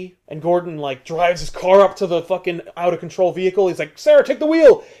homeless lady. And Gordon like drives his car up to the fucking out of control vehicle. He's like, "Sarah, take the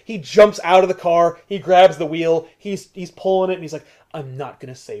wheel." He jumps out of the car. He grabs the wheel. He's pulling it, and he's like, "I'm not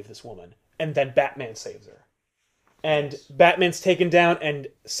gonna save this woman." And then Batman saves her. And Batman's taken down, and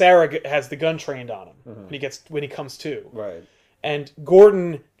Sarah has the gun trained on him when he comes to. Right. And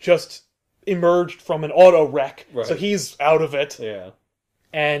Gordon just emerged from an auto wreck, Right. so he's out of it. Yeah.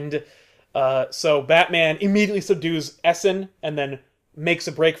 And so Batman immediately subdues Essen and then makes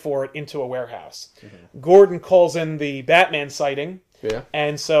a break for it into a warehouse. Mm-hmm. Gordon calls in the Batman sighting. Yeah.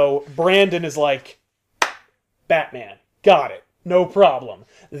 And so Brandon is like, Batman, got it. No problem.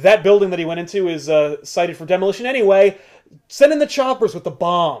 That building that he went into is cited for demolition anyway. Send in the choppers with the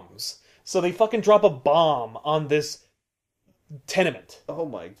bombs. So they fucking drop a bomb on this tenement, Oh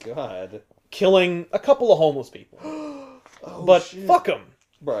my god. killing a couple of homeless people. Oh, But shit. fuck them,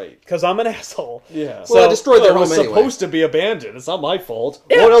 Right. because I'm an asshole. Yeah. Well, I destroyed their it was home anyway. supposed to be abandoned. It's not my fault.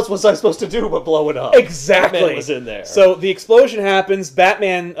 Yeah. What else was I supposed to do but blow it up? Exactly. Batman was in there. So the explosion happens.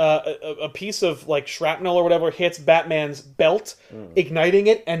 Batman, a piece of like shrapnel or whatever hits Batman's belt, igniting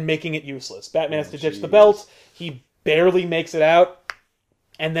it and making it useless. Batman has to ditch the belt. He barely makes it out,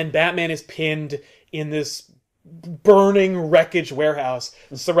 and then Batman is pinned in this burning wreckage warehouse,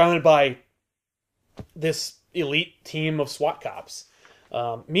 surrounded by this elite team of SWAT cops.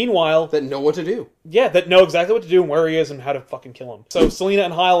 Meanwhile, That know what to do. yeah, that know exactly what to do and where he is and how to fucking kill him. So Selina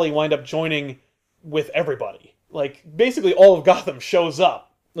and Harley wind up joining with everybody. Like, basically all of Gotham shows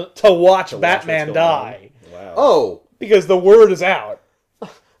up to watch Batman what's going die. Wow. Oh, Because the word is out.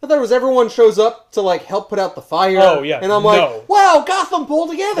 I thought it was everyone shows up to like help put out the fire. Oh, yeah, and I'm no. like, wow, Gotham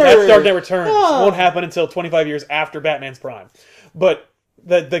pulled together. That's Dark Knight Returns. Ah. It won't happen until 25 years after Batman's prime. But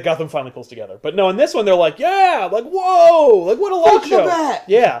the Gotham finally pulls together. But no, in this one they're like, yeah, like, whoa, like what a light Fuck the show. Bat.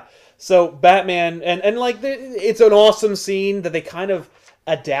 Yeah. So Batman, and like, it's an awesome scene that they kind of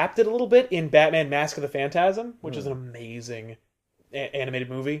adapted a little bit in Batman Mask of the Phantasm, which is an amazing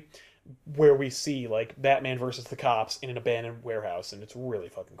animated movie, where we see like Batman versus the cops in an abandoned warehouse, and it's really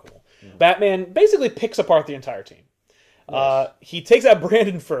fucking cool. Batman basically picks apart the entire team. He takes out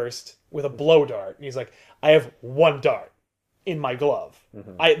Brandon first with a blow dart, and he's like, "I have one dart in my glove.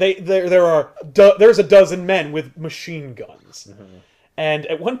 There's a dozen men with machine guns." And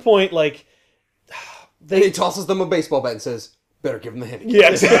at one point, like, Then he tosses them a baseball bat and says, better give him the hint. yeah,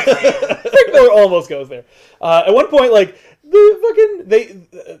 exactly. Frank Miller almost goes there. At one point, like,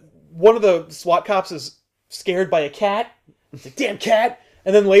 one of the SWAT cops is scared by a cat. It's like, damn cat.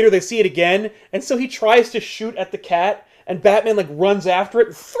 And then later they see it again, and so he tries to shoot at the cat, and Batman like runs after it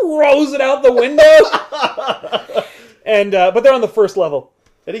and throws it out the window. And but they're on the first level,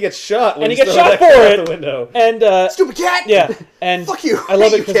 And he gets shot when and he he's gets throwing shot that for cat it. out the window. And Stupid cat! yeah, and Fuck you. I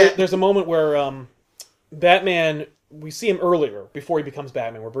love it You because cat. there's a moment where Batman, we see him earlier before he becomes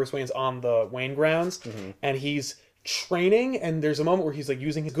Batman, where Bruce Wayne's on the Wayne grounds, and he's training, and there's a moment where he's like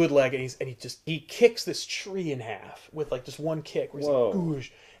using his good leg, and he kicks this tree in half with like just one kick, where he's Whoa. like, goosh,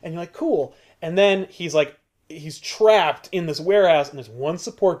 and you're like, cool. And then he's trapped in this warehouse, and there's one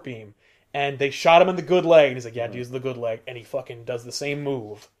support beam, and they shot him in the good leg, and he's like, yeah, use the good leg, and he fucking does the same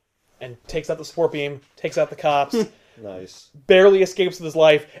move, and takes out the support beam, takes out the cops, Nice. barely escapes with his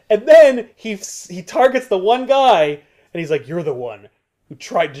life, and then he targets the one guy, and he's like, "You're the one who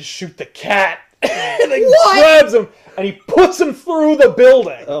tried to shoot the cat," and then grabs him, and he puts him through the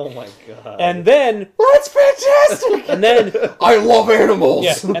building. Oh my god. And then, That's fantastic! and then, I love animals!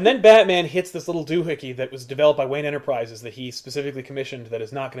 yeah, and then Batman hits this little doohickey that was developed by Wayne Enterprises that he specifically commissioned that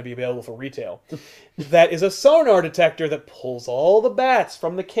is not going to be available for retail. That is a sonar detector that pulls all the bats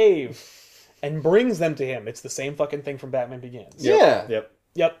from the cave and brings them to him. It's the same fucking thing from Batman Begins. Yeah. Yep.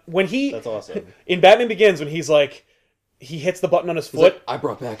 Yep. When he That's awesome. in Batman Begins, when he's like, he hits the button on his He's foot. like, I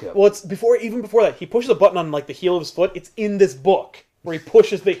brought backup. Well, it's even before that. He pushes a button on like the heel of his foot. It's in this book where he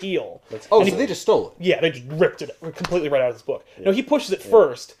pushes the heel. So they just stole it. Yeah, they just ripped it completely right out of this book. Yeah. No, he pushes it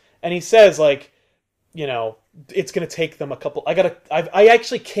first, and he says like, you know, it's gonna take them a couple. I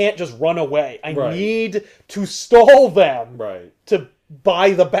actually can't just run away. I need to stall them to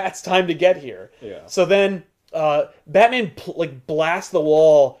buy the bats time to get here. Yeah. So then, Batman blasts the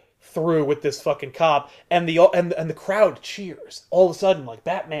wall through with this fucking cop, and the crowd cheers all of a sudden, like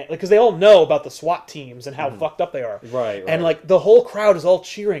Batman, because they all know about the SWAT teams and how fucked up they are. Right. And like the whole crowd is all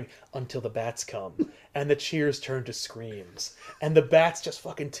cheering until the bats come, and the cheers turn to screams, and the bats just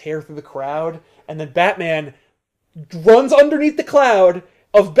fucking tear through the crowd, and then Batman runs underneath the cloud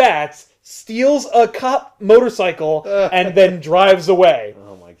of bats, steals a cop motorcycle, and then drives away.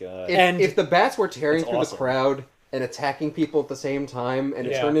 Oh my god! If the bats were tearing through the crowd and attacking people at the same time, and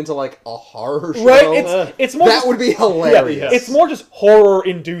it turned into like a horror show, right? It's more that would be hilarious. Yeah, it's more just horror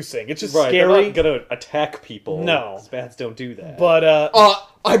inducing. It's just scary. They're not gonna attack people. No, bats don't do that. But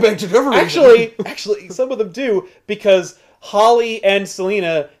I beg to differ. Actually, some of them do, because Holly and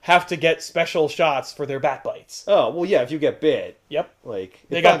Selina have to get special shots for their bat bites. Oh, well, yeah, if you get bit. Yep. Like,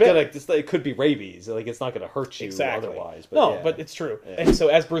 it could be rabies. Like, it's not going to hurt you otherwise. But but it's true. Yeah. And so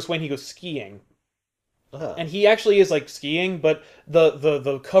as Bruce Wayne, he goes skiing. And he actually is, like, skiing, but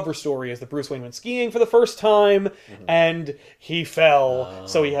the cover story is that Bruce Wayne went skiing for the first time, and he fell,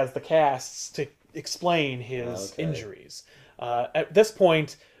 so he has the casts to explain his injuries. At this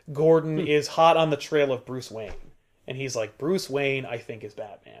point, Gordon is hot on the trail of Bruce Wayne. And he's like, Bruce Wayne, I think, is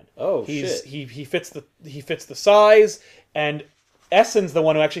Batman. Oh, shit. He fits the size, and Essen's the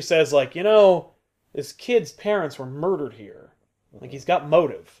one who actually says, like, you know, this kid's parents were murdered here. Like, he's got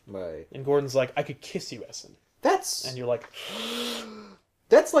motive. Right. And Gordon's like, I could kiss you, Essen. And you're like...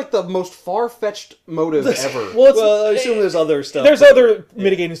 That's like the most far-fetched motive ever. Well, I assume there's other stuff. There's other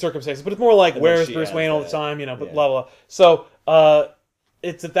mitigating circumstances, but it's more like, where's Bruce Wayne all the time, you know, but blah, blah. So,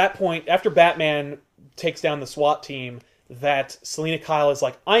 it's at that point, after Batman takes down the SWAT team, that Selina Kyle is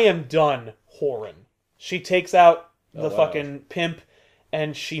like, I am done whoring. She takes out the fucking pimp,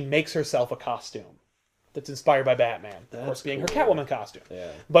 and she makes herself a costume that's inspired by Batman. Of course, being her Catwoman costume.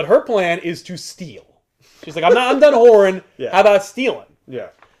 Yeah. But her plan is to steal. She's like, I'm done whoring. How about stealing? Yeah.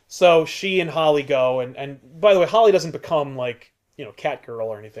 So she and Holly go, and by the way, Holly doesn't become like, you know, Catgirl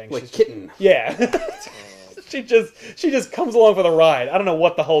or anything. Like she's Kitten. Yeah. She just comes along for the ride. I don't know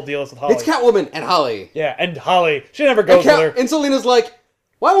what the whole deal is with Holly. It's Catwoman and Holly. Yeah, and Holly. She never goes with her. And Selina's like,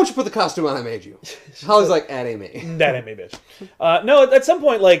 why won't you put the costume on I made you? Holly's like, that ain't me. That ain't me, bitch. No, at some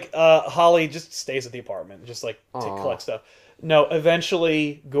point, like, Holly just stays at the apartment, just, like, to collect stuff. No,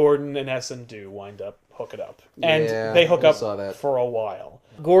 eventually, Gordon and Essen do wind up hooking up. And they hook up for a while.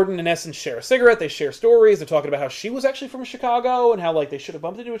 Gordon and Essen share a cigarette, they share stories, they're talking about how she was actually from Chicago, and how, like, they should have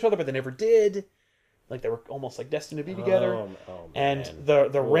bumped into each other, but they never did. Like, they were almost, like, destined to be together. And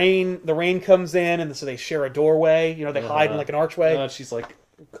the rain comes in, and so they share a doorway. You know, they hide in, like, an archway. She's like...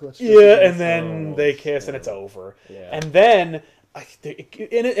 and then they kiss, and it's over. Yeah. And then...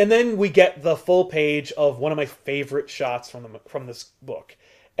 and then we get the full page of one of my favorite shots from this book.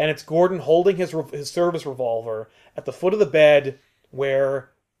 And it's Gordon holding his service revolver at the foot of the bed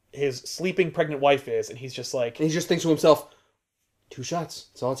where his sleeping pregnant wife is, and he's just like... And he just thinks to himself... 2 shots.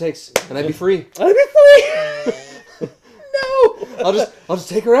 That's all it takes, and I'd be free. I'd be free. No. I'll just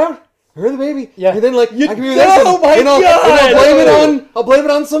take her out, her the baby, yeah. And then like I can be with oh my and God. I'll blame it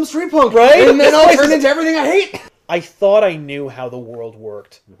on some street punk, right? And then I'll turn into everything I hate. I thought I knew how the world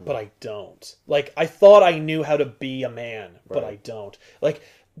worked, but I don't. Like I thought I knew how to be a man, but I don't. Like.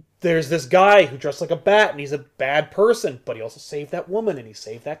 There's this guy who dressed like a bat, and he's a bad person, but he also saved that woman, and he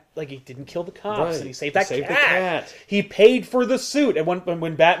saved that, like, he didn't kill the cops, and he saved that cat. He paid for the suit, and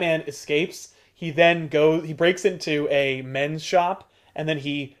when Batman escapes, he breaks into a men's shop, and then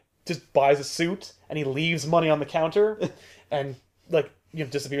he just buys a suit, and he leaves money on the counter, and, like, you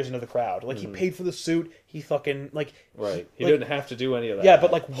know, disappears into the crowd. Like, he paid for the suit, he fucking, like... Right. He didn't have to do any of that. Yeah,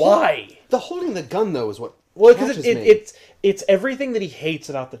 but, like, why? The holding the gun, though, is what... Well, because it's everything that he hates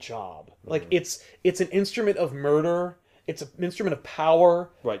about the job. Like it's an instrument of murder. It's an instrument of power.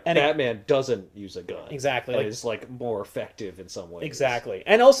 Right. And Batman doesn't use a gun. Exactly. Like, it's like more effective in some ways. Exactly.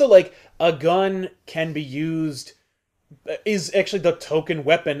 And also, like, a gun can be used is actually the token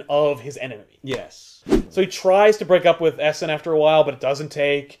weapon of his enemy. Yes. So he tries to break up with Essen after a while, but it doesn't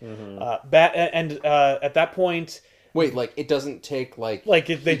take. At that point. Wait, like it doesn't take like they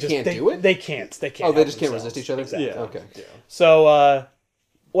can't do it? They can't. Oh, they just can't resist each other. Exactly. Yeah. Okay. Yeah. So,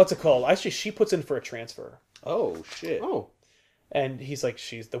 what's it called? Actually, she puts in for a transfer. Oh shit. Oh. And he's like,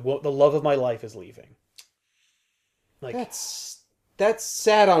 the love of my life is leaving. Like that's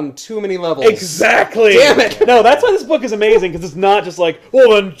sad on too many levels. Exactly. Damn it. No, that's why this book is amazing, because it's not just like,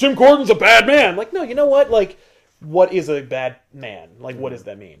 well, then Jim Gordon's a bad man. Like, no, you know what? Like, what is a bad man? Like, what does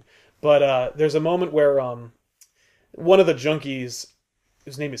that mean? But there's a moment where one of the junkies,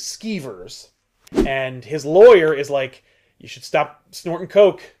 whose name is Skeevers, and his lawyer is like, you should stop snorting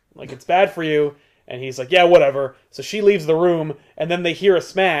coke. Like, it's bad for you. And he's like, yeah, whatever. So she leaves the room, and then they hear a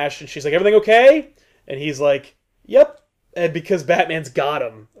smash, and she's like, everything okay? And he's like, yep. And because Batman's got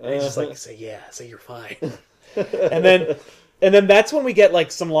him. And he's just like, say you're fine. and then that's when we get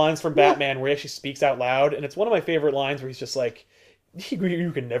like some lines from Batman where he actually speaks out loud, and it's one of my favorite lines where he's just like,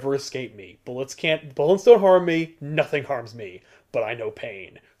 you can never escape me. Bullets don't harm me, nothing harms me. But I know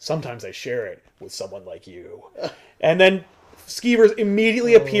pain. Sometimes I share it with someone like you. And then Skeevers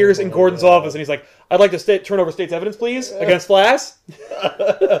immediately appears in Gordon's office, and he's like, I'd like to turn over state's evidence, please, against Flass.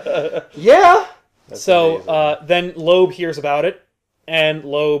 Yeah. So then Loeb hears about it, and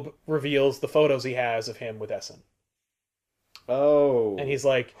Loeb reveals the photos he has of him with Essen. Oh. And he's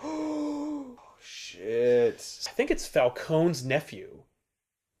like, oh, shit. I think it's Falcone's nephew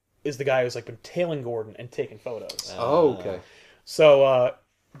is the guy who's like been tailing Gordon and taking photos. Oh, okay. So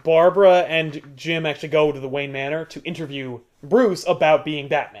Barbara and Jim actually go to the Wayne Manor to interview Bruce about being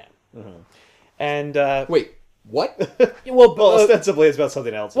Batman. Mm-hmm. And wait, what? well, ostensibly it's about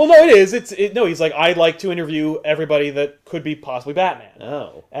something else. Well, no, it is. No, he's like, I'd like to interview everybody that could be possibly Batman.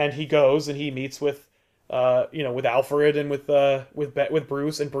 Oh. And he goes and he meets with, with Alfred and with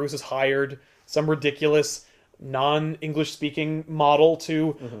Bruce, and Bruce has hired some ridiculous non-English speaking model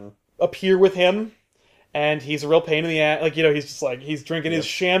to appear with him. And he's a real pain in the ass. Like, he's just like, he's drinking his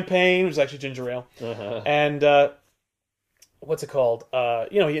champagne, which is actually ginger ale. And, what's it called?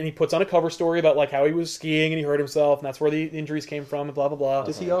 And he puts on a cover story about like how he was skiing and he hurt himself, and that's where the injuries came from, and blah, blah, blah.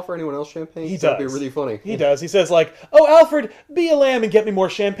 Does he offer anyone else champagne? He does. That'd be really funny. He does. He says like, oh, Alfred, be a lamb and get me more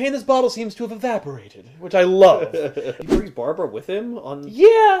champagne. This bottle seems to have evaporated, which I love. He brings Barbara with him on...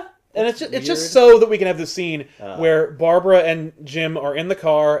 Yeah. And it's just so that we can have this scene where Barbara and Jim are in the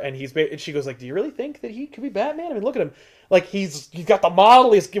car, and she goes like, "Do you really think that he could be Batman? I mean, look at him. Like he's got the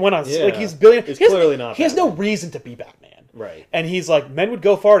model. He went on like he's billion. He's clearly not. He has no reason to be Batman, right? And he's like, men would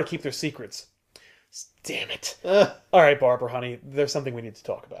go far to keep their secrets. Damn it! All right, Barbara, honey, there's something we need to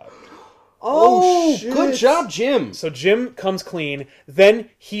talk about. Oh, good job, Jim. So Jim comes clean, then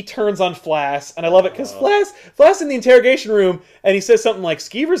he turns on Flass, and I love it because Flass in the interrogation room, and he says something like,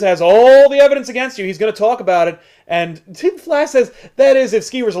 Skeevers has all the evidence against you, he's going to talk about it, and Flass says, that is if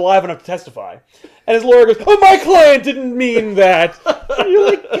Skeevers alive enough to testify. And his lawyer goes, oh, my client didn't mean that. And you're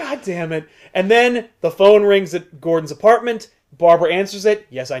like, God damn it. And then the phone rings at Gordon's apartment, Barbara answers it,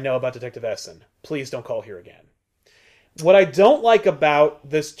 yes, I know about Detective Essen. Please don't call here again. What I don't like about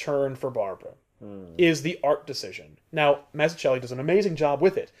this turn for Barbara is the art decision. Now, Mazzucchelli does an amazing job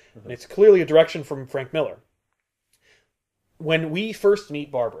with it, and it's clearly a direction from Frank Miller. When we first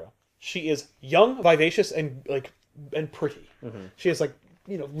meet Barbara, she is young, vivacious, and pretty. She has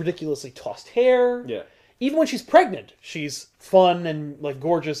ridiculously tossed hair. Yeah. Even when she's pregnant, she's fun and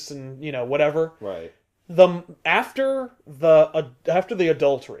gorgeous and whatever. Right. After the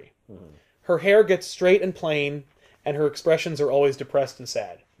adultery, her hair gets straight and plain, and her expressions are always depressed and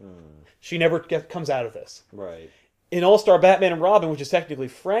sad. She never comes out of this. Right. In All-Star Batman and Robin, which is technically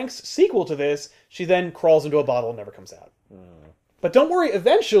Frank's sequel to this, she then crawls into a bottle and never comes out. But don't worry,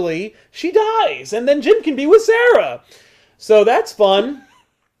 eventually she dies, and then Jim can be with Sarah. So that's fun.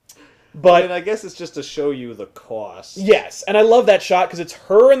 But I guess it's just to show you the cost. Yes, and I love that shot because it's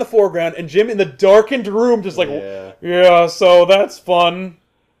her in the foreground and Jim in the darkened room just like, yeah, so that's fun.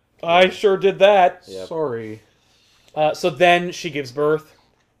 I sure did that. Yep. Sorry. So then she gives birth,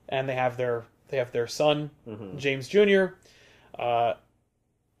 and they have their son, James Jr.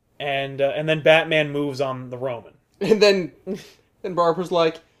 And then Batman moves on the Roman. And then Barbara's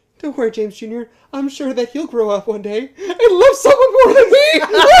like, don't worry, James Jr. I'm sure that he'll grow up one day and love someone more than me.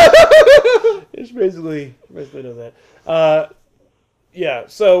 It's basically does that. Yeah.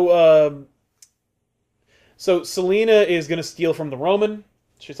 So Selina is gonna steal from the Roman.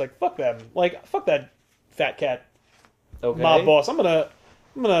 She's like, fuck them. Like, fuck that fat cat. Okay. Mob boss. I'm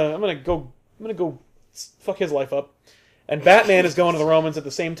gonna go fuck his life up. And Batman is going to the Romans at the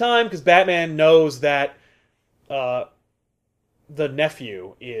same time because Batman knows that the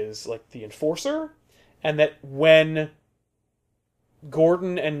nephew is like the enforcer, and that when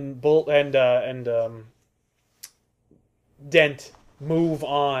Gordon and Dent move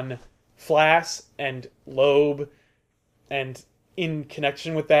on Flass and Loeb, and in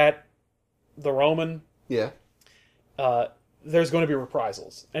connection with that, the Roman. Yeah. There's going to be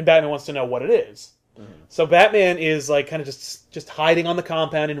reprisals, and Batman wants to know what it is. So Batman is like kind of just hiding on the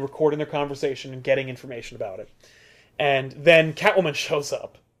compound and recording their conversation and getting information about it. And then Catwoman shows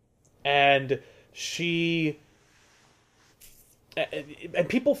up, and she and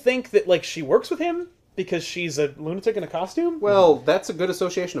people think that like she works with him because she's a lunatic in a costume. Well, that's a good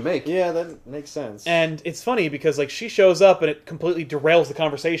association to make. Yeah, that makes sense. And it's funny because like she shows up and it completely derails the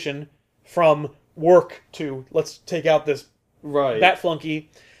conversation from work to let's take out this Bat flunky.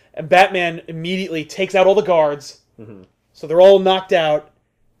 And Batman immediately takes out all the guards. So they're all knocked out.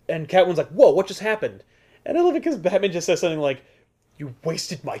 And Catwoman's like, whoa, what just happened? And I love it because Batman just says something like, you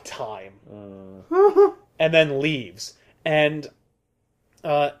wasted my time. And then leaves. And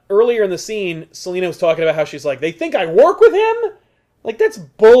earlier in the scene, Selina was talking about how she's like, they think I work with him? Like, that's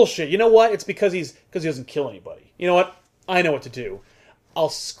bullshit. You know what? It's because he doesn't kill anybody. You know what? I know what to do. I'll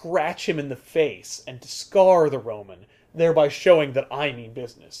scratch him in the face and scar the Roman, thereby showing that I mean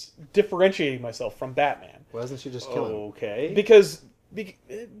business, differentiating myself from Batman. Why doesn't she just kill him? Okay. Because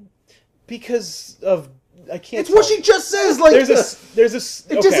of I can't. It's what she just says. Like there's this.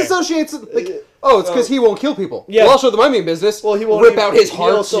 It disassociates. Like it's because he won't kill people. Yeah. Well, I'll show them I mean business. Well, he won't rip out his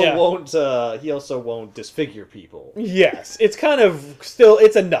heart. He also won't disfigure people. Yes, it's kind of still.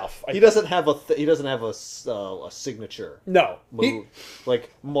 It's enough. He doesn't have a signature. No,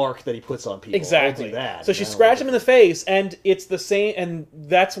 like mark that he puts on people. Exactly. I'll do that. So she scratched him in the face, and it's the same. And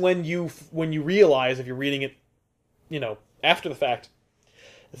that's when you realize, if you're reading it, after the fact,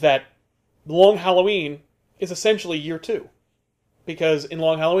 that Long Halloween is essentially year 2. Because in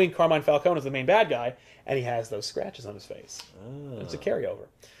Long Halloween, Carmine Falcone is the main bad guy, and he has those scratches on his face. It's a carryover.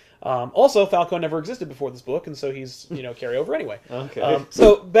 Also, Falcone never existed before this book, and so he's, carryover anyway. Okay.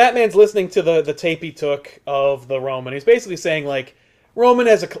 So Batman's listening to the tape he took of the Roman. He's basically saying, like, Roman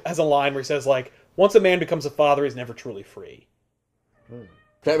has a line where he says, like, once a man becomes a father, he's never truly free.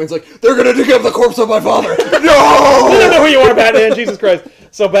 Batman's like, they're gonna dig up the corpse of my father. No! I don't know who you are, Batman. Jesus Christ.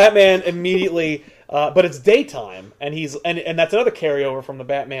 So Batman immediately, but it's daytime, and and that's another carryover from the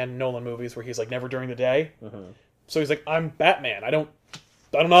Batman Nolan movies where he's like never during the day. So he's like, I'm Batman. I don't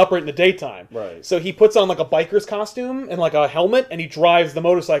operate in the daytime. Right. So he puts on like a biker's costume and like a helmet, and he drives the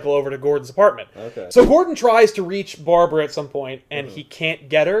motorcycle over to Gordon's apartment. Okay. So Gordon tries to reach Barbara at some point, and he can't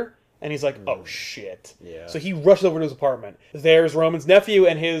get her. And he's like, oh, shit. Yeah. So he rushes over to his apartment. There's Roman's nephew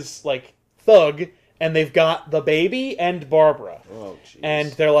and his, like, thug, and they've got the baby and Barbara. Oh, jeez.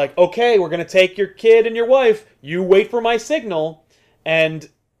 And they're like, okay, we're going to take your kid and your wife. You wait for my signal,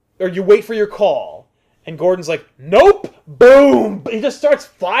 or you wait for your call. And Gordon's like, nope! Boom! He just starts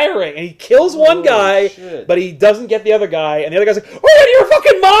firing, and he kills one guy, but he doesn't get the other guy. And the other guy's like, oh, out of your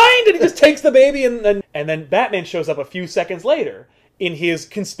fucking mind! And he just takes the baby, and then Batman shows up a few seconds later in his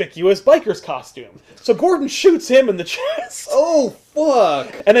conspicuous biker's costume. So Gordon shoots him in the chest. Oh,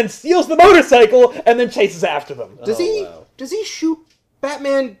 fuck! And then steals the motorcycle, and then chases after them. Does he shoot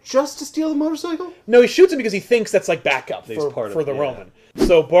Batman just to steal the motorcycle? No, he shoots him because he thinks that's like backup for the Roman.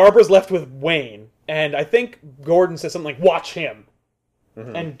 So Barbara's left with Wayne, and I think Gordon says something like, watch him,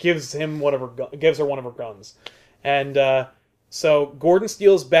 and gives her one of her guns. And so Gordon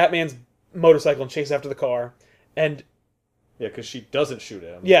steals Batman's motorcycle and chases after the car, and yeah, because she doesn't shoot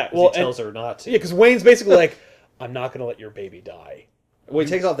him. Yeah, well, he tells her not to. Yeah, because Wayne's basically like, I'm not going to let your baby die. Well, he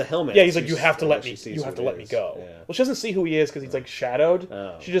takes off the helmet. Yeah, he's like, you have to let me go. Yeah. Well, she doesn't see who he is because he's like shadowed.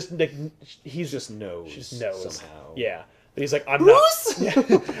 Oh. She just like She just knows somehow. Yeah, but he's like, Bruce?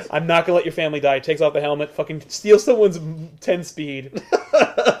 I'm not gonna let your family die. Takes off the helmet, fucking steals someone's 10 speed.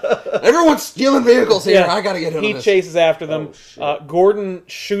 Everyone's stealing vehicles here. Yeah. I gotta get in on He this. chases after them. Gordon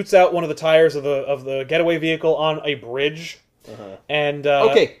shoots out one of the tires of the getaway vehicle on a bridge. And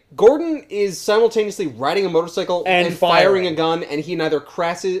okay, Gordon is simultaneously riding a motorcycle and firing a gun, and he neither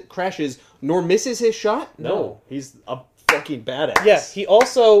crashes nor misses his shot. No, he's a fucking badass. Yeah, he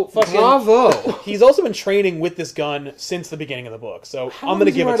also fucking bravo. He's also been training with this gun since the beginning of the book. So I'm gonna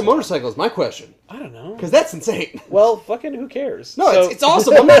give it. Ride to a motorcycle is my question. I don't know, because that's insane. Well, fucking who cares? No, so, it's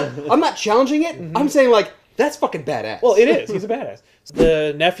awesome. I'm not challenging it. I'm saying like that's fucking badass. Well, it is. He's a badass.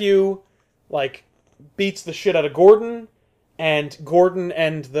 The nephew like beats the shit out of Gordon. And Gordon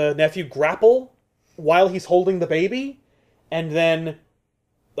and the nephew grapple while he's holding the baby, and then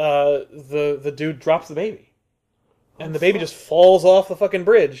the dude drops the baby, and the baby just falls off the fucking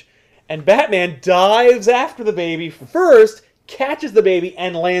bridge, and Batman dives after the baby first, catches the baby,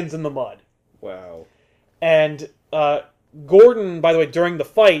 and lands in the mud. Wow. And Gordon, by the way, during the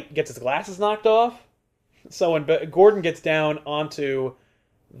fight, gets his glasses knocked off. So when Gordon gets down onto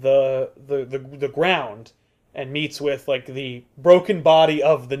the ground and meets with like the broken body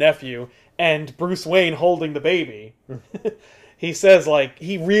of the nephew and Bruce Wayne holding the baby, he says like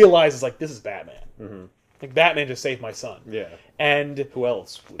he realizes like this is Batman. Like, Batman just saved my son. Yeah. And who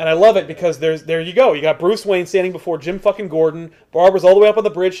else? And I love it because there you go. You got Bruce Wayne standing before Jim fucking Gordon. Barbara's all the way up on the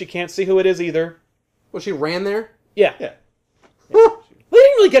bridge. She can't see who it is either. Well, she ran there? Yeah. Yeah. They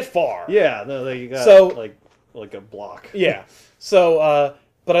didn't really get far. Yeah, no, you got like a block. Yeah. So,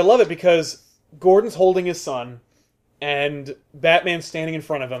 but I love it because Gordon's holding his son, and Batman's standing in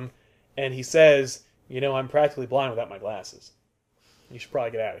front of him, and he says, I'm practically blind without my glasses. You should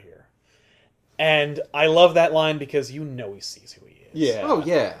probably get out of here. And I love that line because he sees who he is. Yeah. Oh,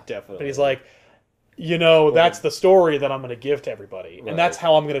 yeah. Definitely. But he's like, that's the story that I'm going to give to everybody. Right. And that's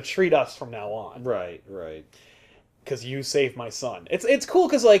how I'm going to treat us from now on. Right. Because you saved my son. It's cool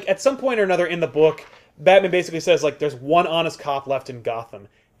because, like, at some point or another in the book, Batman basically says, like, there's one honest cop left in Gotham,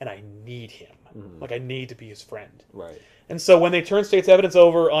 and I need him. Like, I need to be his friend. Right. And so when they turn State's Evidence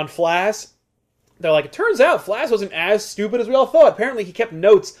over on Flash, they're like, it turns out Flash wasn't as stupid as we all thought. Apparently he kept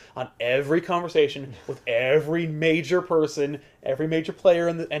notes on every conversation with every major person, every major player,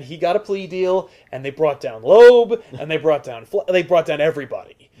 and he got a plea deal, and they brought down Loeb, and they brought down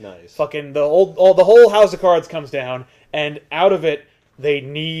everybody. Nice. Fucking the whole House of Cards comes down, and out of it, they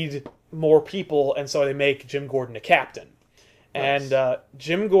need more people, and so they make Jim Gordon a captain. Nice. And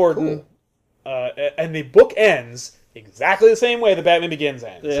Jim Gordon, and the book ends exactly the same way the Batman Begins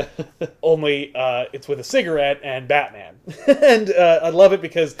ends. Yeah. Only it's with a cigarette and Batman. And I love it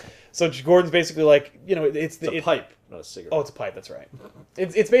because Gordon's basically like, it's a pipe, not a cigarette. Oh, it's a pipe, that's right.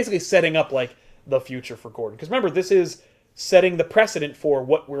 It's basically setting up like the future for Gordon. Because remember, this is setting the precedent for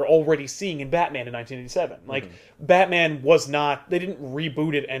what we're already seeing in Batman in 1987. Like, Batman was not, they didn't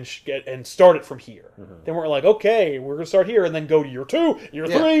reboot it and start it from here. They weren't like, okay, we're going to start here and then go to year 2, year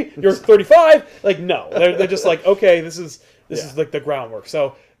 3, year 35. Like, no. They're just like, okay, this is like the groundwork.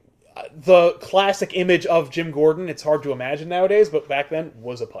 So, the classic image of Jim Gordon, it's hard to imagine nowadays, but back then,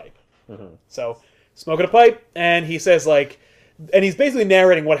 was a pipe. So, smoking a pipe, and he says, like, and he's basically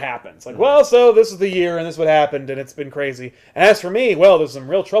narrating what happens. Like, well, so this is the year, and this is what happened, and it's been crazy. And as for me, well, there's some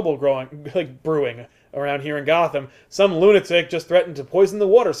real trouble brewing around here in Gotham. Some lunatic just threatened to poison the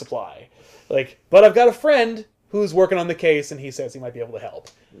water supply. Like, but I've got a friend who's working on the case, and he says he might be able to help.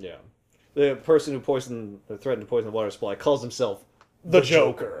 Yeah. The person who threatened to poison the water supply calls himself the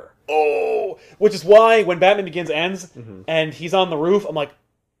Joker. Oh! Which is why when Batman Begins ends, and he's on the roof, I'm like,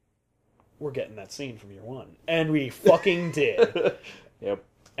 we're getting that scene from year 1. And we fucking did. Yep.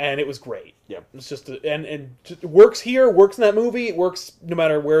 And it was great. Yep. It's just, it works here, works in that movie, it works no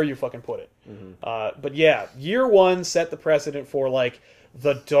matter where you fucking put it. But yeah, year 1 set the precedent for, like,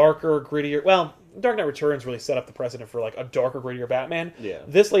 the darker, grittier, well, Dark Knight Returns really set up the precedent for, like, a darker, grittier Batman. Yeah.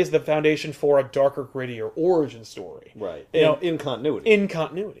 This lays the foundation for a darker, grittier origin story. Right. In continuity. In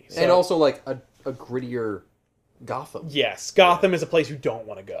continuity. So, and also, like, a grittier Gotham. Yes, Gotham is a place you don't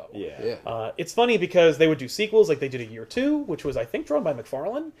want to go. Yeah. It's funny because they would do sequels, like they did a year 2, which was, I think, drawn by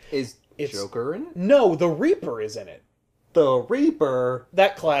McFarlane. Is Joker in it? No, the Reaper is in it. The Reaper.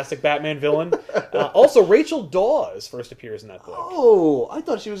 That classic Batman villain. Also, Rachel Dawes first appears in that book. Oh, I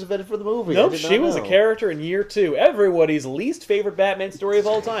thought she was invented for the movie. Nope, she was a character in year 2. Everybody's least favorite Batman story of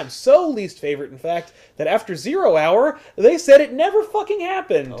all time. So least favorite, in fact, that after Zero Hour, they said it never fucking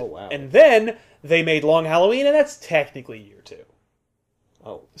happened. Oh, wow. And then they made Long Halloween, and that's technically year 2.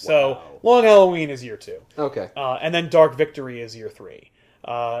 Oh, wow. So, Long Halloween is year 2. Okay. And then Dark Victory is year 3.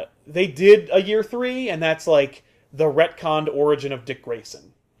 They did a year 3, and that's like the retconned origin of Dick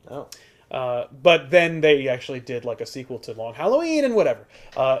Grayson. Oh. But then they actually did like a sequel to Long Halloween and whatever.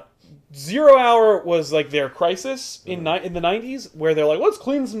 Zero Hour was like their crisis in the 90s, where they're like, let's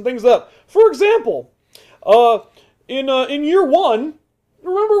clean some things up. For example, in year 1,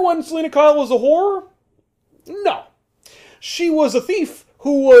 remember when Selena Kyle was a whore? No. She was a thief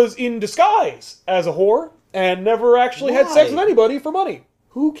who was in disguise as a whore and never actually had sex with anybody for money.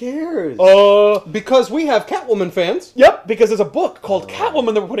 Who cares? Because we have Catwoman fans. Yep, because there's a book called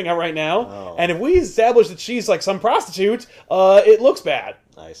Catwoman that we're putting out right now, and if we establish that she's like some prostitute, it looks bad.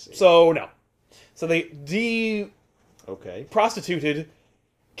 I see. So, no. So they prostituted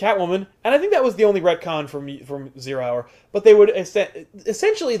Catwoman, and I think that was the only retcon from Zero Hour, but they would,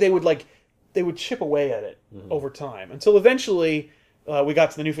 essentially, they would chip away at it over time, until eventually we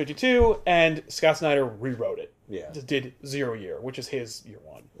got to the New 52, and Scott Snyder rewrote it. Yeah. Just did 0 Year, which is his year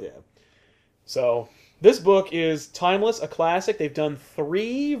 1. Yeah. So, this book is timeless, a classic. They've done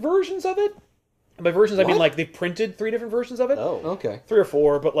 3 versions of it. And by versions, I mean, like, they printed 3 different versions of it. Oh. Okay. 3 or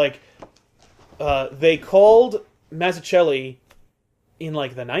 4, but, like, they called Mazzucchelli in,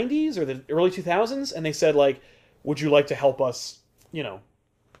 like, the 90s or the early 2000s, and they said, like, would you like to help us,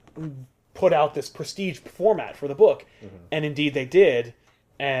 put out this prestige format for the book? And indeed they did.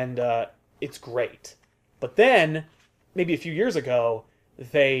 And it's great. But then, maybe a few years ago,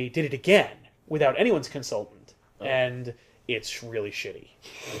 they did it again without anyone's consultant, and it's really shitty.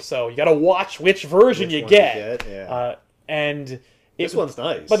 So you got to watch which version you get. Yeah. And this one's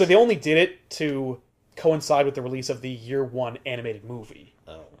nice. But they only did it to coincide with the release of the Year One animated movie.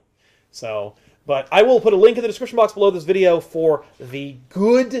 Oh. So, but I will put a link in the description box below this video for the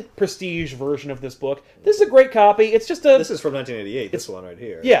good prestige version of this book. This is a great copy. It's just a. This is from 1988. This one right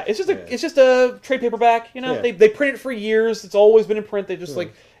here. Yeah, it's just a trade paperback. You know, they print it for years. It's always been in print. They just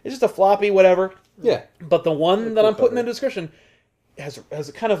like it's just a floppy, whatever. Yeah. But the one that I'm putting in the description has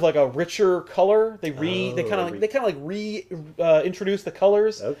kind of like a richer color. They introduced the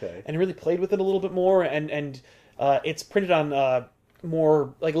colors. Okay. And really played with it a little bit more, and it's printed on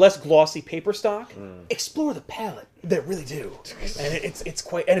more like less glossy paper stock. Explore the palette. They really do, and it's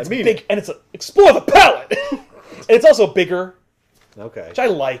quite and it's big and it's explore the palette, and it's also bigger, Okay. which I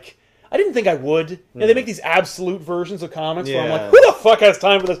like. I didn't think I would. You know, they make these absolute versions of comics where I'm Yeah. like, who the fuck has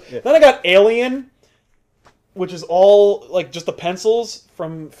time for this? Yeah. Then I got Alien, which is all like just the pencils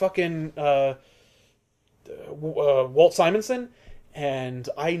from fucking Walt Simonson, and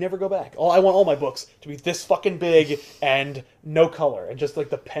I never go back. I want all my books to be this fucking big and no color, and just like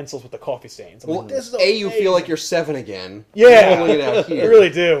the pencils with the coffee stains. I'm Well, like, this is A, you amazing. feel like you're 7 again. Yeah, Pulling it out I here. really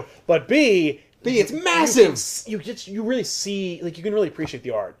do. But B, It's massive. you really see, like, you can really appreciate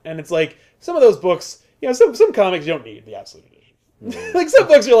the art, and it's like some of those books, you know, some comics you don't need the absolute edition. Like some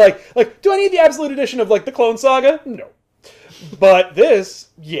books you're like, do I need the absolute edition of like the Clone Saga? No. But this,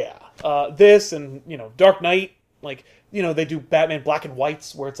 yeah, this and you know Dark Knight, like you know they do Batman black and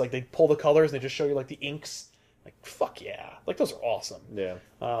whites where it's like they pull the colors and they just show you like the inks. Like fuck yeah, like those are awesome. Yeah.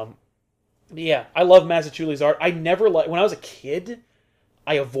 Yeah, I love Mazzucchelli's art. I never when I was a kid,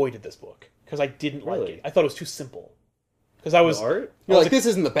 I avoided this book because I didn't like Really? it. I thought it was too simple. Because I was art? You're like, this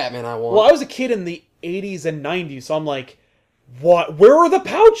isn't the Batman I want. well, I was a kid in the 80s and 90s, so I'm like, what? Where are the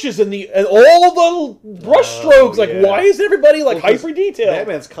pouches and all the brush strokes? Like, yeah. why is everybody like Well, 'cause hyper detailed?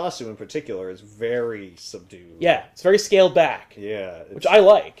 Batman's costume in particular is very subdued. Yeah, it's very scaled back, Yeah. which I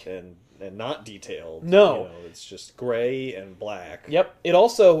like. and not detailed. No. You know, it's just gray and black. Yep. It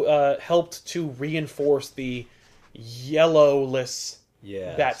also helped to reinforce the yellowless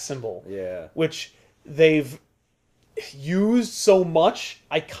Yeah. bat symbol, Yeah. which they've used so much,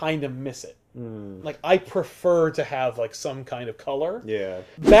 I kind of miss it. Like, I prefer to have like some kind of color. Yeah.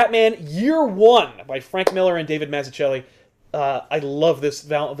 Batman Year One by Frank Miller and David Mazzucchelli. I love this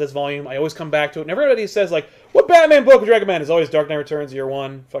volume. I always come back to it. And everybody says, like, what Batman book would you recommend? It's always Dark Knight Returns, Year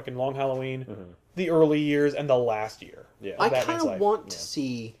One, fucking Long Halloween, the early years, and the last year. Yeah. I Batman's kind of life. want to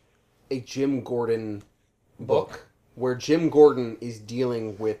see a Jim Gordon book where Jim Gordon is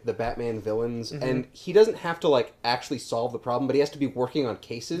dealing with the Batman villains, and he doesn't have to like actually solve the problem, but he has to be working on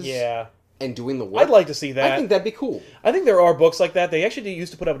cases. Yeah. And doing the work. I'd like to see that. I think that'd be cool. I think there are books like that. They actually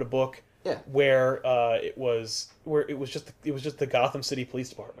used to put out a book Yeah. where it was just the Gotham City Police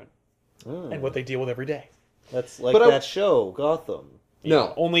Department and what they deal with every day. That's like But that show, Gotham.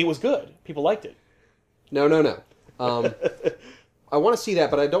 No. Only it was good. People liked it. No. I want to see that,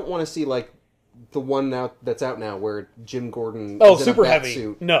 but I don't want to see like the one now that's out now where Jim Gordon Oh, is in super a bat heavy.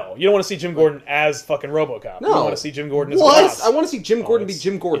 suit. No, you don't want to see Jim Gordon as fucking RoboCop. No. You want to see Jim Gordon as What? a boss. I want to see Jim Gordon be it's-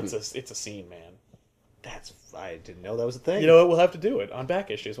 Jim Gordon. It's a scene, man. I didn't know that was a thing. You know what? We'll have to do it on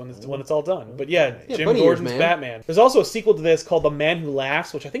back issues when it's all done. But yeah, Jim bunny ears, Gordon's man. Batman. There's also a sequel to this called The Man Who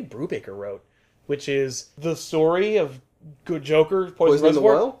Laughs, which I think Brubaker wrote, which is the story of Good Joker, Poison in the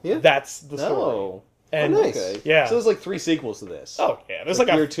Reservoir. Well? Yeah. That's the story. Oh. And nice. Okay. Yeah. So there's like 3 sequels to this. Oh yeah, there's like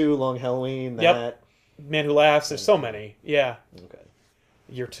like Year a 2, Long Halloween, Yep. that. Man Who Laughs. There's so many. Yeah. Okay.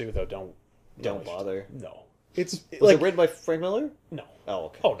 Year 2 though, don't bother. No. It's Was like it written by Frank Miller? no. Oh,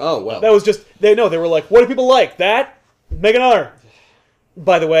 okay. Oh, no. Oh, well. That was just they were like, what do people like? That? Make another.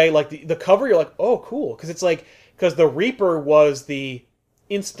 By the way, like the cover, you're like, oh, cool, because the Reaper was the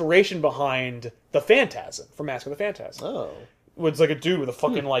inspiration behind the Phantasm from Mask of the Phantasm. Oh. It was like a dude with a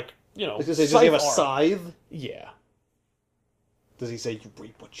fucking like Does he have a arm. scythe? Yeah. Does he say, you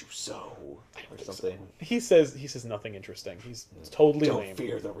reap what you sow? Or something? He says nothing interesting. He's totally Don't lame.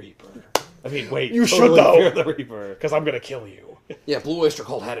 fear the Reaper. I mean, wait. You should, totally though. fear the Reaper. Because I'm gonna kill you. Yeah, Blue Oyster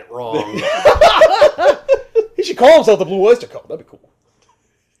Cult had it wrong. He should call himself the Blue Oyster Cult. That'd be cool.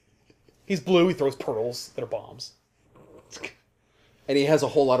 He's blue. He throws pearls that are bombs. And he has a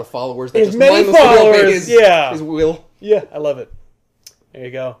whole lot of followers that He has just many mindlessly obey followers, yeah. his will. Yeah, I love it. There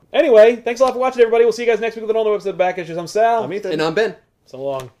you go. Anyway, thanks a lot for watching, everybody. We'll see you guys next week with another episode of Back Issues. I'm Sal. I'm Ethan. And I'm Ben. So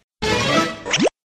long.